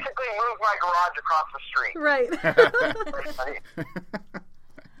I basically moved my garage across the street. Right.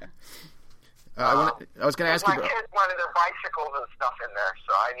 I was going to ask you. My kids wanted their bicycles and stuff in there,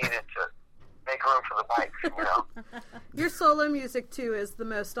 so I needed to make room for the bikes, Your solo music, too, is the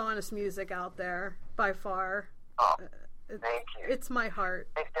most honest music out there, by far. Oh, thank you. It's my heart.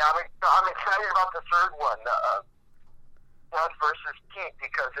 I'm excited about the third one, Blood versus Pete,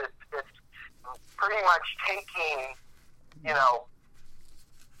 because it's pretty much taking,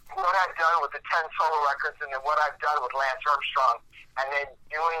 what I've done with the 10 solo records and then what I've done with Lance Armstrong, and then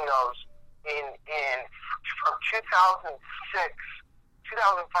doing those from 2005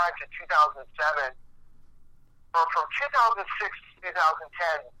 to 2007, or from 2006 to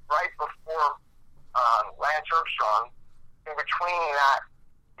 2010, right before Lance Armstrong. In between that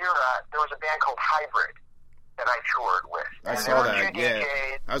era, there was a band called Hybrid that I toured with. I saw that, yeah.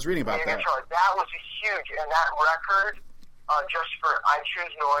 I was reading about that. That was a huge, and that record, just for I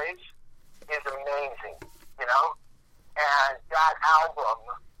Choose Noise, is amazing, And that album,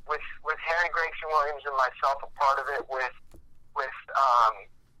 with Harry Gregson Williams and myself a part of it,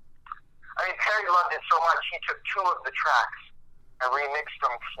 Harry loved it so much, he took 2 of the tracks and remixed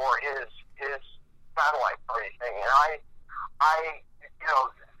them for his satellite party thing. And I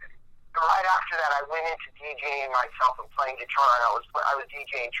right after that, I went into DJing myself and playing guitar, and I was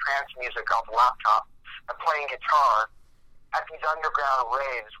DJing trance music off a laptop and playing guitar at these underground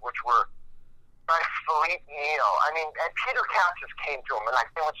raves, which were by Philippe Neal. And Peter Katzis came to him, and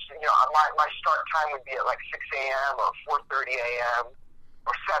my start time would be at 6 a.m. or 4:30 a.m.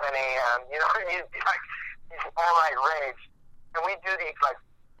 or 7 a.m. You'd be these all-night raves, and we'd do these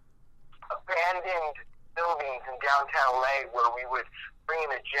abandoned buildings in downtown LA where we would bring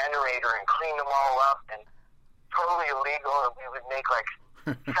in a generator and clean them all up, and totally illegal, and we would make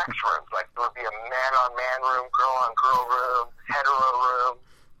sex rooms. There would be a man-on-man room, girl-on-girl room, hetero room,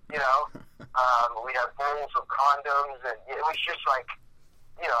 we'd have bowls of condoms, and it was just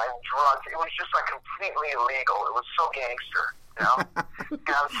and drugs. It was just completely illegal. It was so gangster, And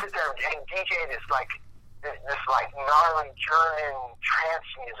I would sit there and DJ this gnarly German trance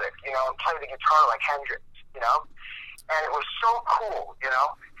music, and play the guitar like Hendrix, and it was so cool,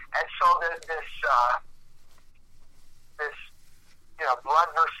 and so this Blood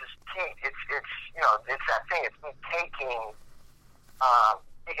versus Pete, it's that thing, it's me taking,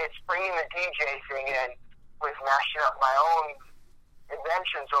 it's bringing the DJ thing in with mashing up my own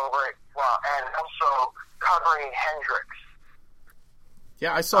inventions over it, and also covering Hendrix.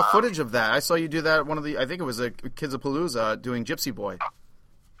 Yeah, I saw footage of that. I saw you do that at one of I think it was a Kids of Palooza doing Gypsy Boy. Yeah,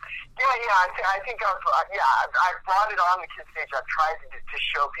 I think I brought it on the kids stage. I've tried to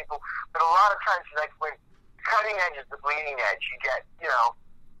show people, but a lot of times, when cutting edge is the bleeding edge, you get,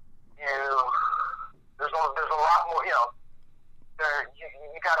 there's a lot more, you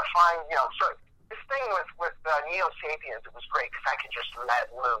got to find, so this thing with Neo Sapiens, it was great because I could just let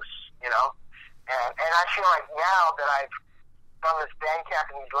loose, and I feel like now that I've done this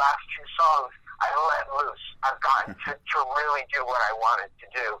Bandcamp and these last 2 songs, I've let loose. I've gotten to really do what I wanted to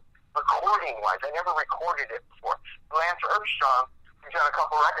do. Recording-wise, I never recorded it before. Lance Armstrong, we've done a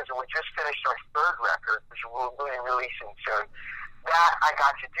couple records, and we just finished our 3rd record, which we'll be releasing soon. That, I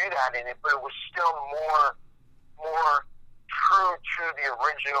got to do that in it, but it was still more true to the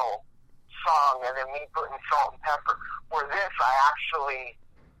original song, and then me putting salt and pepper. Where this, I actually,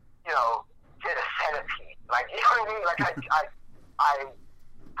 did a centipede. You know what I mean? I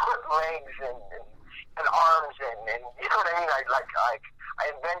put legs and arms in, and you know what I mean? I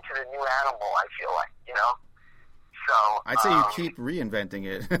invented a new animal, I feel like, So I'd say you keep reinventing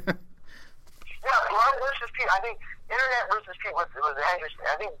it. Yeah, Blood versus Pete. I think Internet versus Pete was interesting.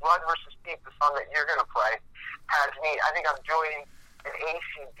 I think Blood versus Pete, the song that you're going to play, has me. I think I'm doing an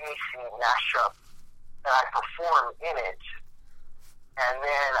AC/DC mashup that I perform in it, and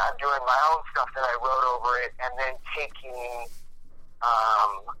then I'm doing my own stuff that I wrote over it, and then taking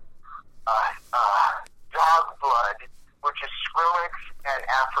Dog Blood, which is Skrillex and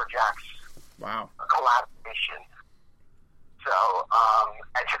Afrojack's collaboration. So,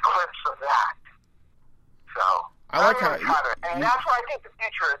 it's a clips of that. So, I like how and that's where I think the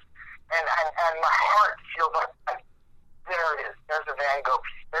future is, and my heart feels like there it is. There's a Van Gogh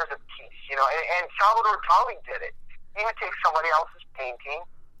piece. There's a piece, you know. And Salvador Dali did it. He would take somebody else's painting,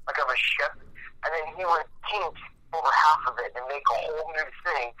 like of a ship, and then he would paint over half of it and make a whole new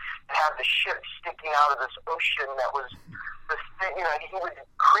thing and have the ship sticking out of this ocean that was this thing, you know. He would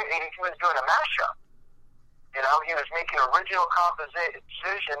create. He was doing a mashup. You know, he was making original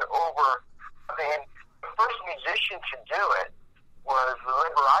composition over. And the first musician to do it was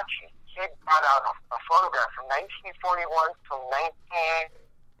Liberace. He brought out a photograph from 1941 to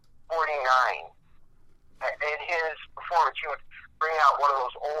 1949. In his performance, he would bring out one of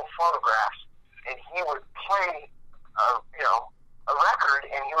those old photographs, and he would play, a record,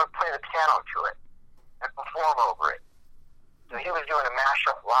 and he would play the piano to it and perform over it. So he was doing a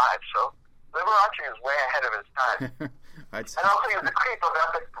mashup live. So Liberace was way ahead of his time. And also he was a creep of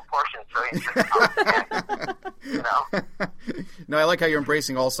epic proportions, so he's just you know. No, I like how you're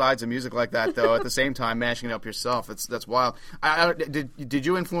embracing all sides of music like that, though. At the same time, mashing it up yourself. That's wild. Did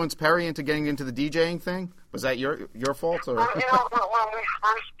you influence Perry into getting into the DJing thing? Was that your fault? Or? Well, you know, when we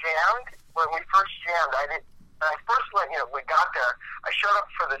first jammed, we got there. I showed up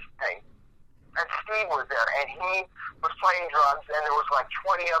for this thing, and Steve was there, and he was playing drums, and there was like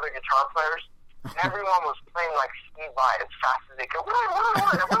 20 other guitar players. And everyone was playing like Steve Vai as fast as they could. And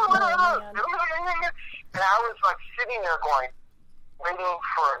I was like sitting there going, waiting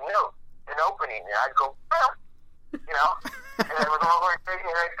for a note, an opening. And I'd go, you know, and it was all very big,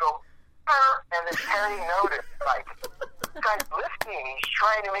 and I'd go, and then Perry noticed, like, this guy's lifting. He's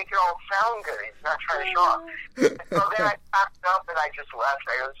trying to make it all sound good. He's not trying to show off. And so then I packed up and I just left.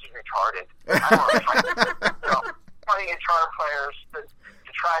 I go, this is retarded. I don't know, 20 guitar players to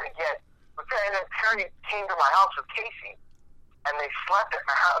try to get. And then Perry came to my house with Casey, and they slept at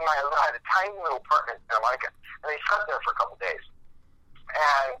my house. I had a tiny little apartment in Jamaica, and they slept there for a couple of days.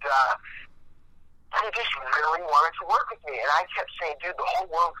 And he just really wanted to work with me, and I kept saying, dude, the whole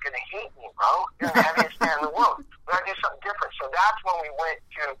world's going to hate me, bro. You're the heaviest man in the world. We got to do something different. So that's when we went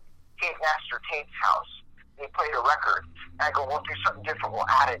to Tape Master Tate's house. He played a record, and I go, we'll do something different. We'll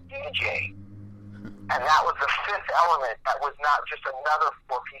add a DJ. And that was the fifth element. That was not just another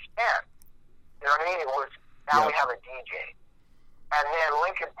four-piece band. You know what I mean? It was, now we have a DJ. And then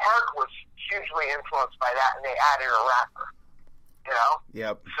Linkin Park was hugely influenced by that, and they added a rapper. You know?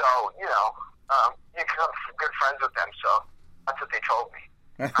 Yep. So, you know, you become good friends with them, so that's what they told me.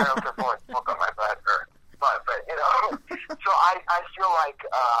 I don't know if they're blowing smoke on my butt, but you know. So I feel like,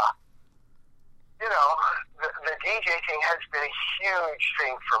 you know, the DJ thing has been a huge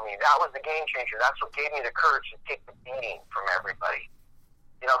thing for me. That was the game changer. That's what gave me the courage to take the beating from everybody.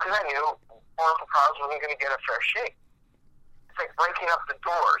 You know, because I knew Oracle Cause wasn't going to get a fair shake. It's like breaking up the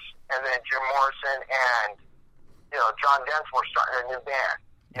Doors, and then Jim Morrison and, you know, John Densmore starting a new band,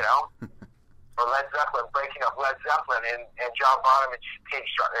 you know? Or Led Zeppelin breaking up Led Zeppelin and John Bonham and Page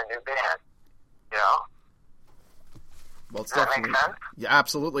starting a new band, you know? Well, it's does that make sense? Yeah,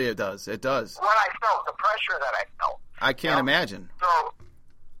 absolutely it does. It does. What I felt, the pressure that I felt. I can't imagine. So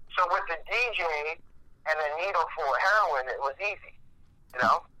with the DJ and a needle full of heroin, it was easy. You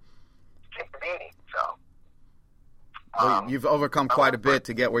know, keep the beating. So, well, you've overcome quite a bit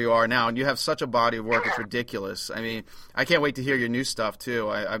to get where you are now, and you have such a body of work. It's ridiculous. I mean, I can't wait to hear your new stuff too.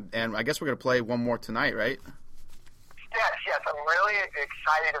 And I guess we're going to play one more tonight, right? Yes. I'm really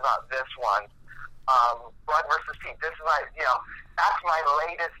excited about this one. Blood versus Pete. This is my, you know, that's my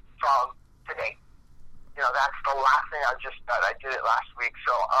latest song to date. You know, that's the last thing I just did. I did it last week,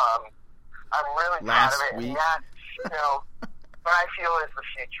 so I'm really proud of it. Week? And that's, you know, what I feel is the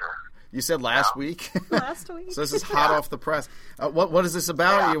future. You said last week? Last week. So this is hot off the press. What is this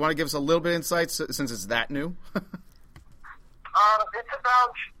about? Yeah. You want to give us a little bit of insight since it's that new? It's about,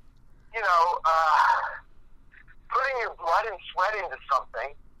 you know, putting your blood and sweat into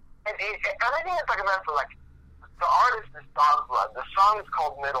something. And everything is like a metaphor. Like, the artist is Dog Blood. The song is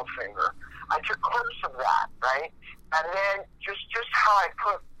called Middle Finger. I took clips of that, right? And then just how I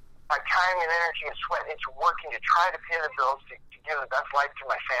put my time and energy and sweat into working to try to pay the bills, to give the best life to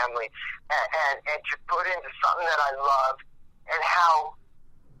my family, and to put into something that I love, and how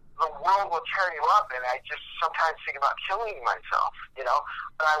the world will tear you up, and I just sometimes think about killing myself, you know,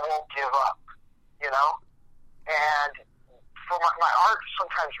 but I won't give up, you know? And for my art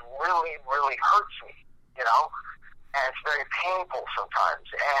sometimes really, really hurts me, you know? And it's very painful sometimes,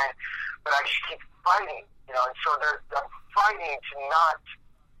 but I just keep fighting, you know, and so I'm fighting to not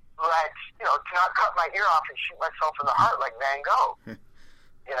to not cut my ear off and shoot myself in the heart like Van Gogh,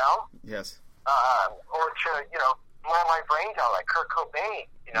 you know? Yes. Or to, blow my brains out like Kurt Cobain,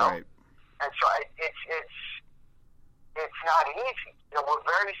 you know? Right. And so it's not easy. We're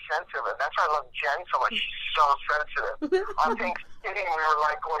very sensitive, and that's why I love Jen so much. She's so sensitive. On Thanksgiving, we were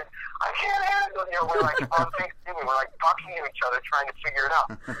like going, I can't handle it. We're like, on Thanksgiving, we're like bucking at each other trying to figure it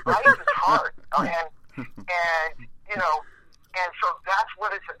out. Life is hard. And so that's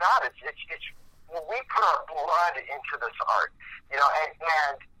what it's about. It's we put our blood into this art, and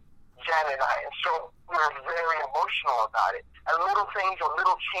Jen and I, and so we're very emotional about it. And little things or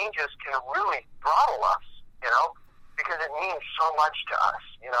little changes can really throttle us, because it means so much to us,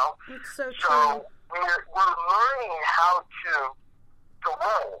 It's so true. So we're learning how to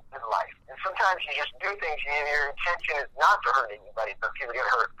roll in life. And sometimes you just do things and your intention is not to hurt anybody, but people get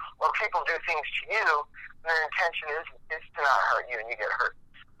hurt. Or people do things to you, and their intention is to not hurt you and you get hurt.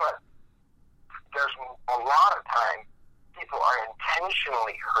 But there's a lot of time people are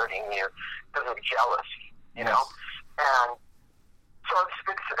intentionally hurting you because of jealousy, know? And so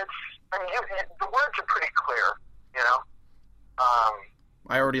the words are pretty clear,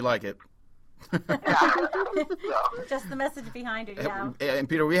 I already like it. Just the message behind it, yeah. And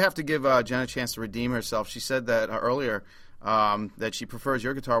Peter, we have to give Jen a chance to redeem herself. She said that earlier that she prefers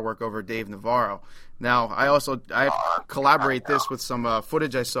your guitar work over Dave Navarro. Now, I collaborate this with some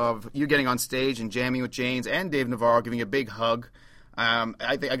footage I saw of you getting on stage and jamming with James and Dave Navarro, giving a big hug.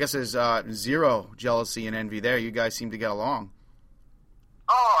 I guess there's zero jealousy and envy there. You guys seem to get along.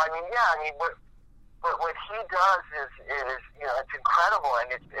 Oh, what he does is it's incredible,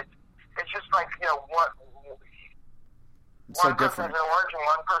 and it's just like what one person's an orange and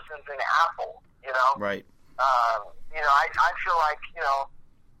one person's an apple, Right. I feel like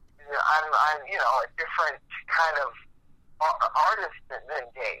I'm a different kind of artist than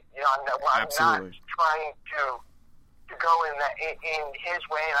Dave. I'm not Absolutely. trying to go in his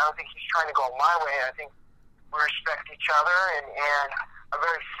way, and I don't think he's trying to go my way. And I think we respect each other, and I'm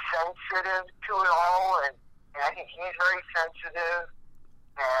very sensitive to it all, and I think he's very sensitive,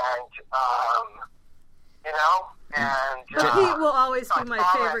 and he will always be my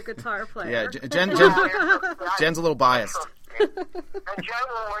favorite guitar player. Yeah, Jen's a little biased. And Jen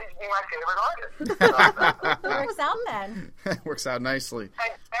will always be my favorite artist. Works out then. Works out nicely. And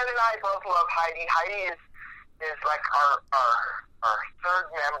I both love Heidi. Heidi is like our third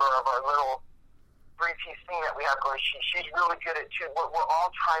member of our little three-piece thing that we have going. She's really good at too. We're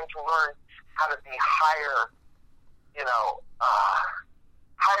all trying to learn how to be higher,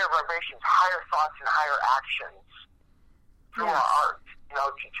 higher vibrations, higher thoughts, and higher actions through our art.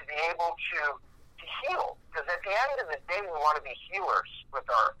 To be able to heal. Because at the end of the day, we want to be healers with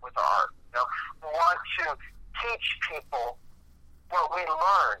our art. We want to teach people what we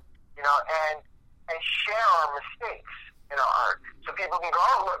learn, and share our mistakes in our art. So people can go,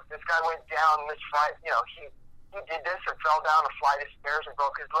 oh, look, this guy went down this flight, he did this and fell down a flight of stairs and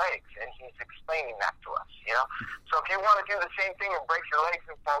broke his legs, and he's explaining that to us, So if you want to do the same thing and break your legs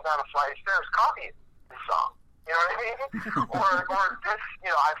and fall down a flight of stairs, copy the song. You know what I mean? or this,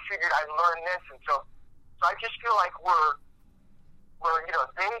 I figured I'd learn this, and so I just feel like we're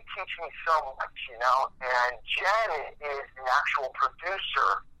they teach me so much, and Jen is an actual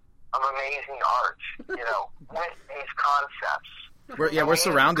producer of amazing art, with these concepts. We're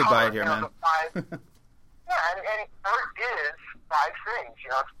surrounded by it here, man. And art is 5 things.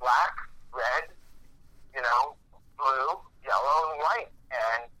 It's black, red, blue, yellow, and white.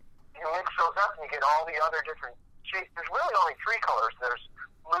 And you mix those up and you get all the other different shades. There's really only 3 colors. There's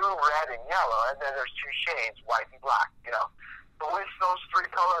blue, red, and yellow, and then there's 2 shades, white and black, But with those 3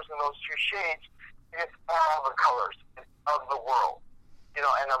 colors and those 2 shades, it's all the colors of the world, and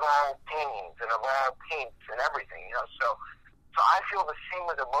of all paintings and of all paints and everything, So I feel the same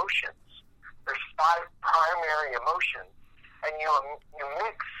with emotions. There's 5 primary emotions, and you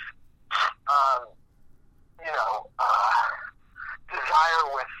mix, desire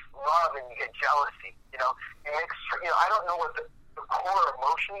with love, and you get jealousy. You mix. I don't know what the core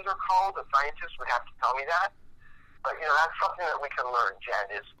emotions are called. The scientists would have to tell me that, but that's something that we can learn.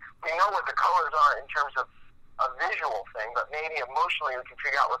 Jen, is we know what the colors are in terms of a visual thing, but maybe emotionally we can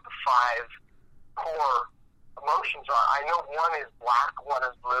figure out what the 5 core emotions are. I know one is black, one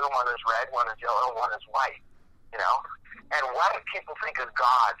is blue, one is red, one is yellow, one is white, And white people think is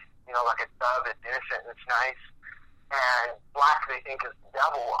God, like a dove, it's innocent, it's nice. And black they think is the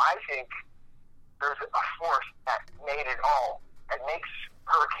devil. I think there's a force that made it all, and makes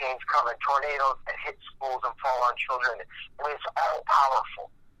hurricanes come and tornadoes that hit schools and fall on children. And it's all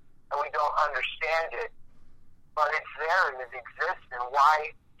powerful. And we don't understand it, but it's there and it exists. And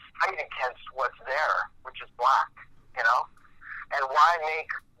why fight against what's there, which is black, you know? And why make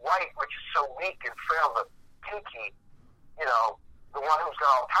white, which is so weak and frail, but pinky, you know, the one who's got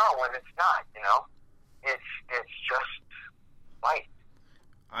all power when it's not, you know? It's just white.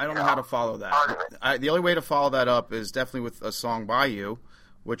 I don't know how to follow that. The only way to follow that up is definitely with a song by you,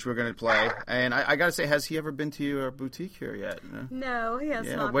 which we're going to play. And I got to say, has he ever been to your boutique here yet? No, he has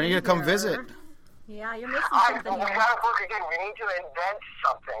not. When are you going to come visit? Yeah, you're missing something here. We got to work again. We need to invent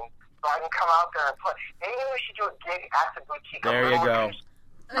something so I can come out there and play. Maybe we should do a gig at the boutique. There you go.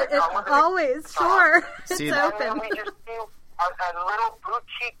 Always, sure. It's See, open. And then we just do a little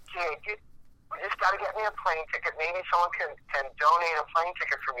boutique gig. We just got to get me a plane ticket. Maybe someone can donate a plane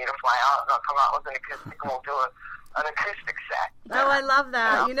ticket for me to fly out, and I'll come out with an acoustic, and we'll do an acoustic set. Oh, I love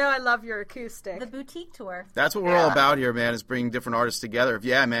that. You know I love your acoustic. The boutique tour. That's what we're all about here, man, is bringing different artists together.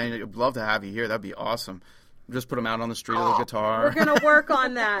 Yeah, man, I'd love to have you here. That'd be awesome. Just put them out on the street with a guitar. We're going to work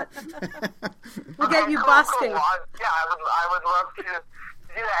on that. We'll get you busking. Cool. I would love to do that.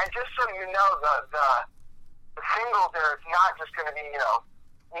 And just so you know, the single there is not just going to be, you know,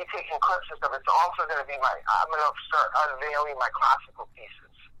 me taking clips and stuff. It's also going to be I'm going to start unveiling my classical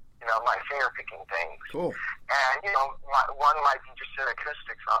pieces, you know, my finger-picking things. Cool. And, you know, one might be just an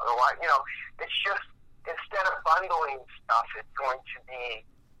acoustic song. Or one, you know, it's just, instead of bundling stuff, it's going to be,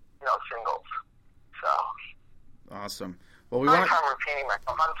 you know, singles. So. Awesome. Well, I'm repeating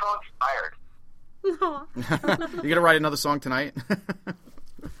myself. I'm so inspired. You going to write another song tonight?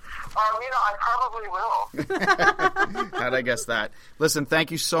 You know, I probably will. How'd I guess that? Listen,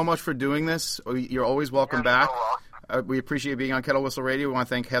 thank you so much for doing this. You're always welcome back. We appreciate being on Kettle Whistle Radio. We want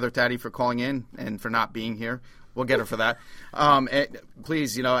to thank Heather Taddy for calling in and for not being here. We'll get her for that.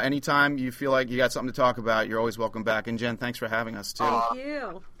 Please, you know, anytime you feel like you got something to talk about, you're always welcome back. And Jen, thanks for having us too. Thank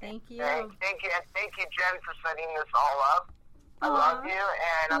you. Thank you, and thank you, Jen, for setting this all up. I love you,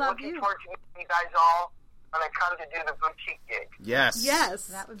 and I'm looking forward to meeting you guys all when I come to do the boutique gig. Yes.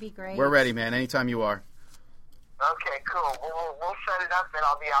 That would be great. We're ready, man. Anytime you are. Okay, cool. We'll set it up, and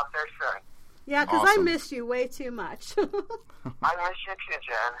I'll be out there soon. Yeah, because I miss you way too much. I miss you too,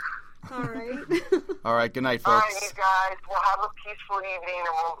 Jen. All right. All right. Good night, folks. All right, you guys. We'll have a peaceful evening,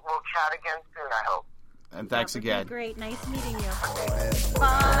 and we'll chat again soon, I hope. And thanks again. Great. Nice meeting you.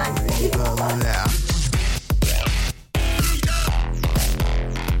 Bye.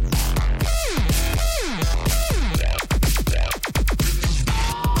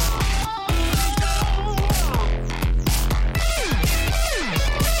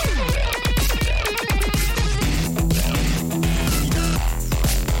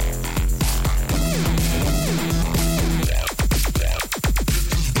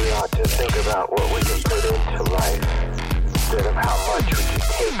 About what we can put into life instead of how much we can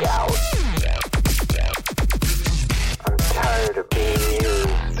take out. I'm tired of being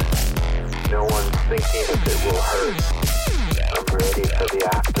used. No one's thinking if it will hurt. I'm ready for the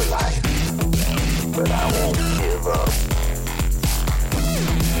afterlife, but I won't give up.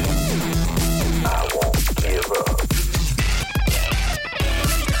 I won't give up.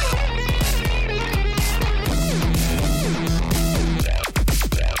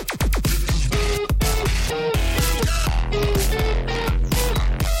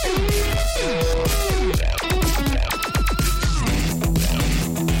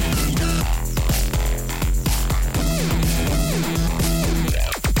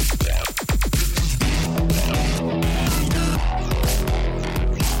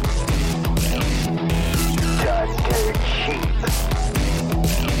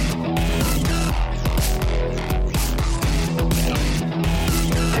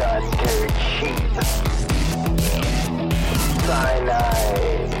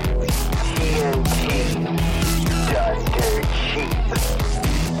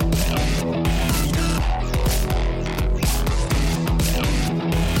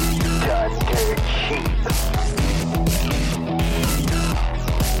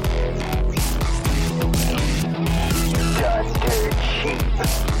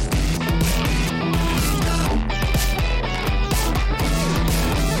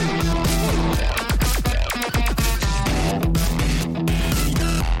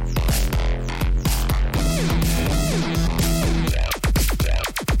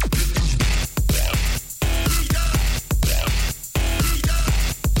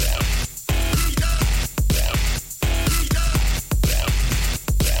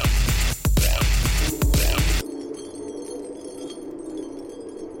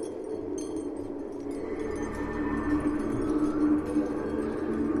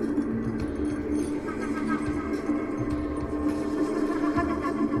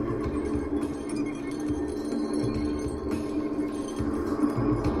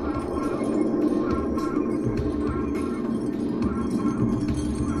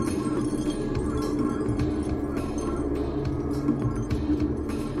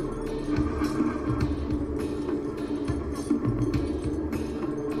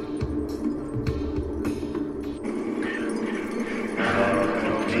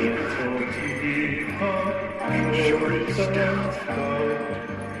 I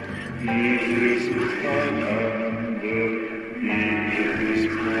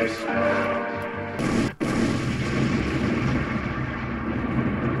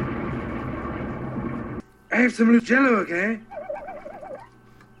have some loose jello, okay?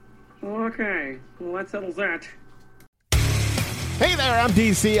 Okay, well that settles that. Hey there, I'm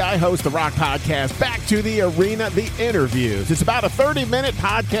DC. I host the rock podcast, Back to the Arena, The Interviews. It's about a 30-minute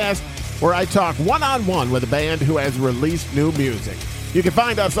podcast where I talk one-on-one with a band who has released new music. You can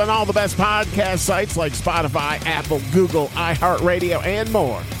find us on all the best podcast sites like Spotify, Apple, Google, iHeartRadio, and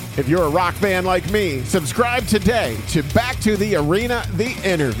more. If you're a rock fan like me, subscribe today to Back to the Arena, The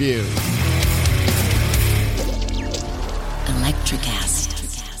Interviews. Electricast.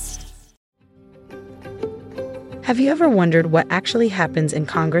 Have you ever wondered what actually happens in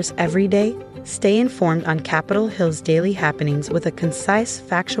Congress every day? Stay informed on Capitol Hill's daily happenings with a concise,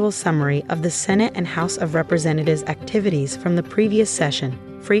 factual summary of the Senate and House of Representatives' activities from the previous session,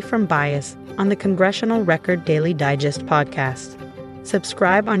 free from bias, on the Congressional Record Daily Digest podcast.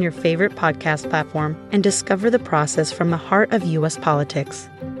 Subscribe on your favorite podcast platform and discover the process from the heart of U.S. politics.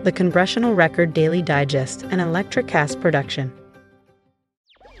 The Congressional Record Daily Digest, an Electricast production.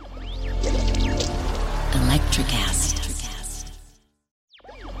 Electricast.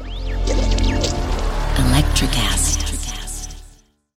 Electricast.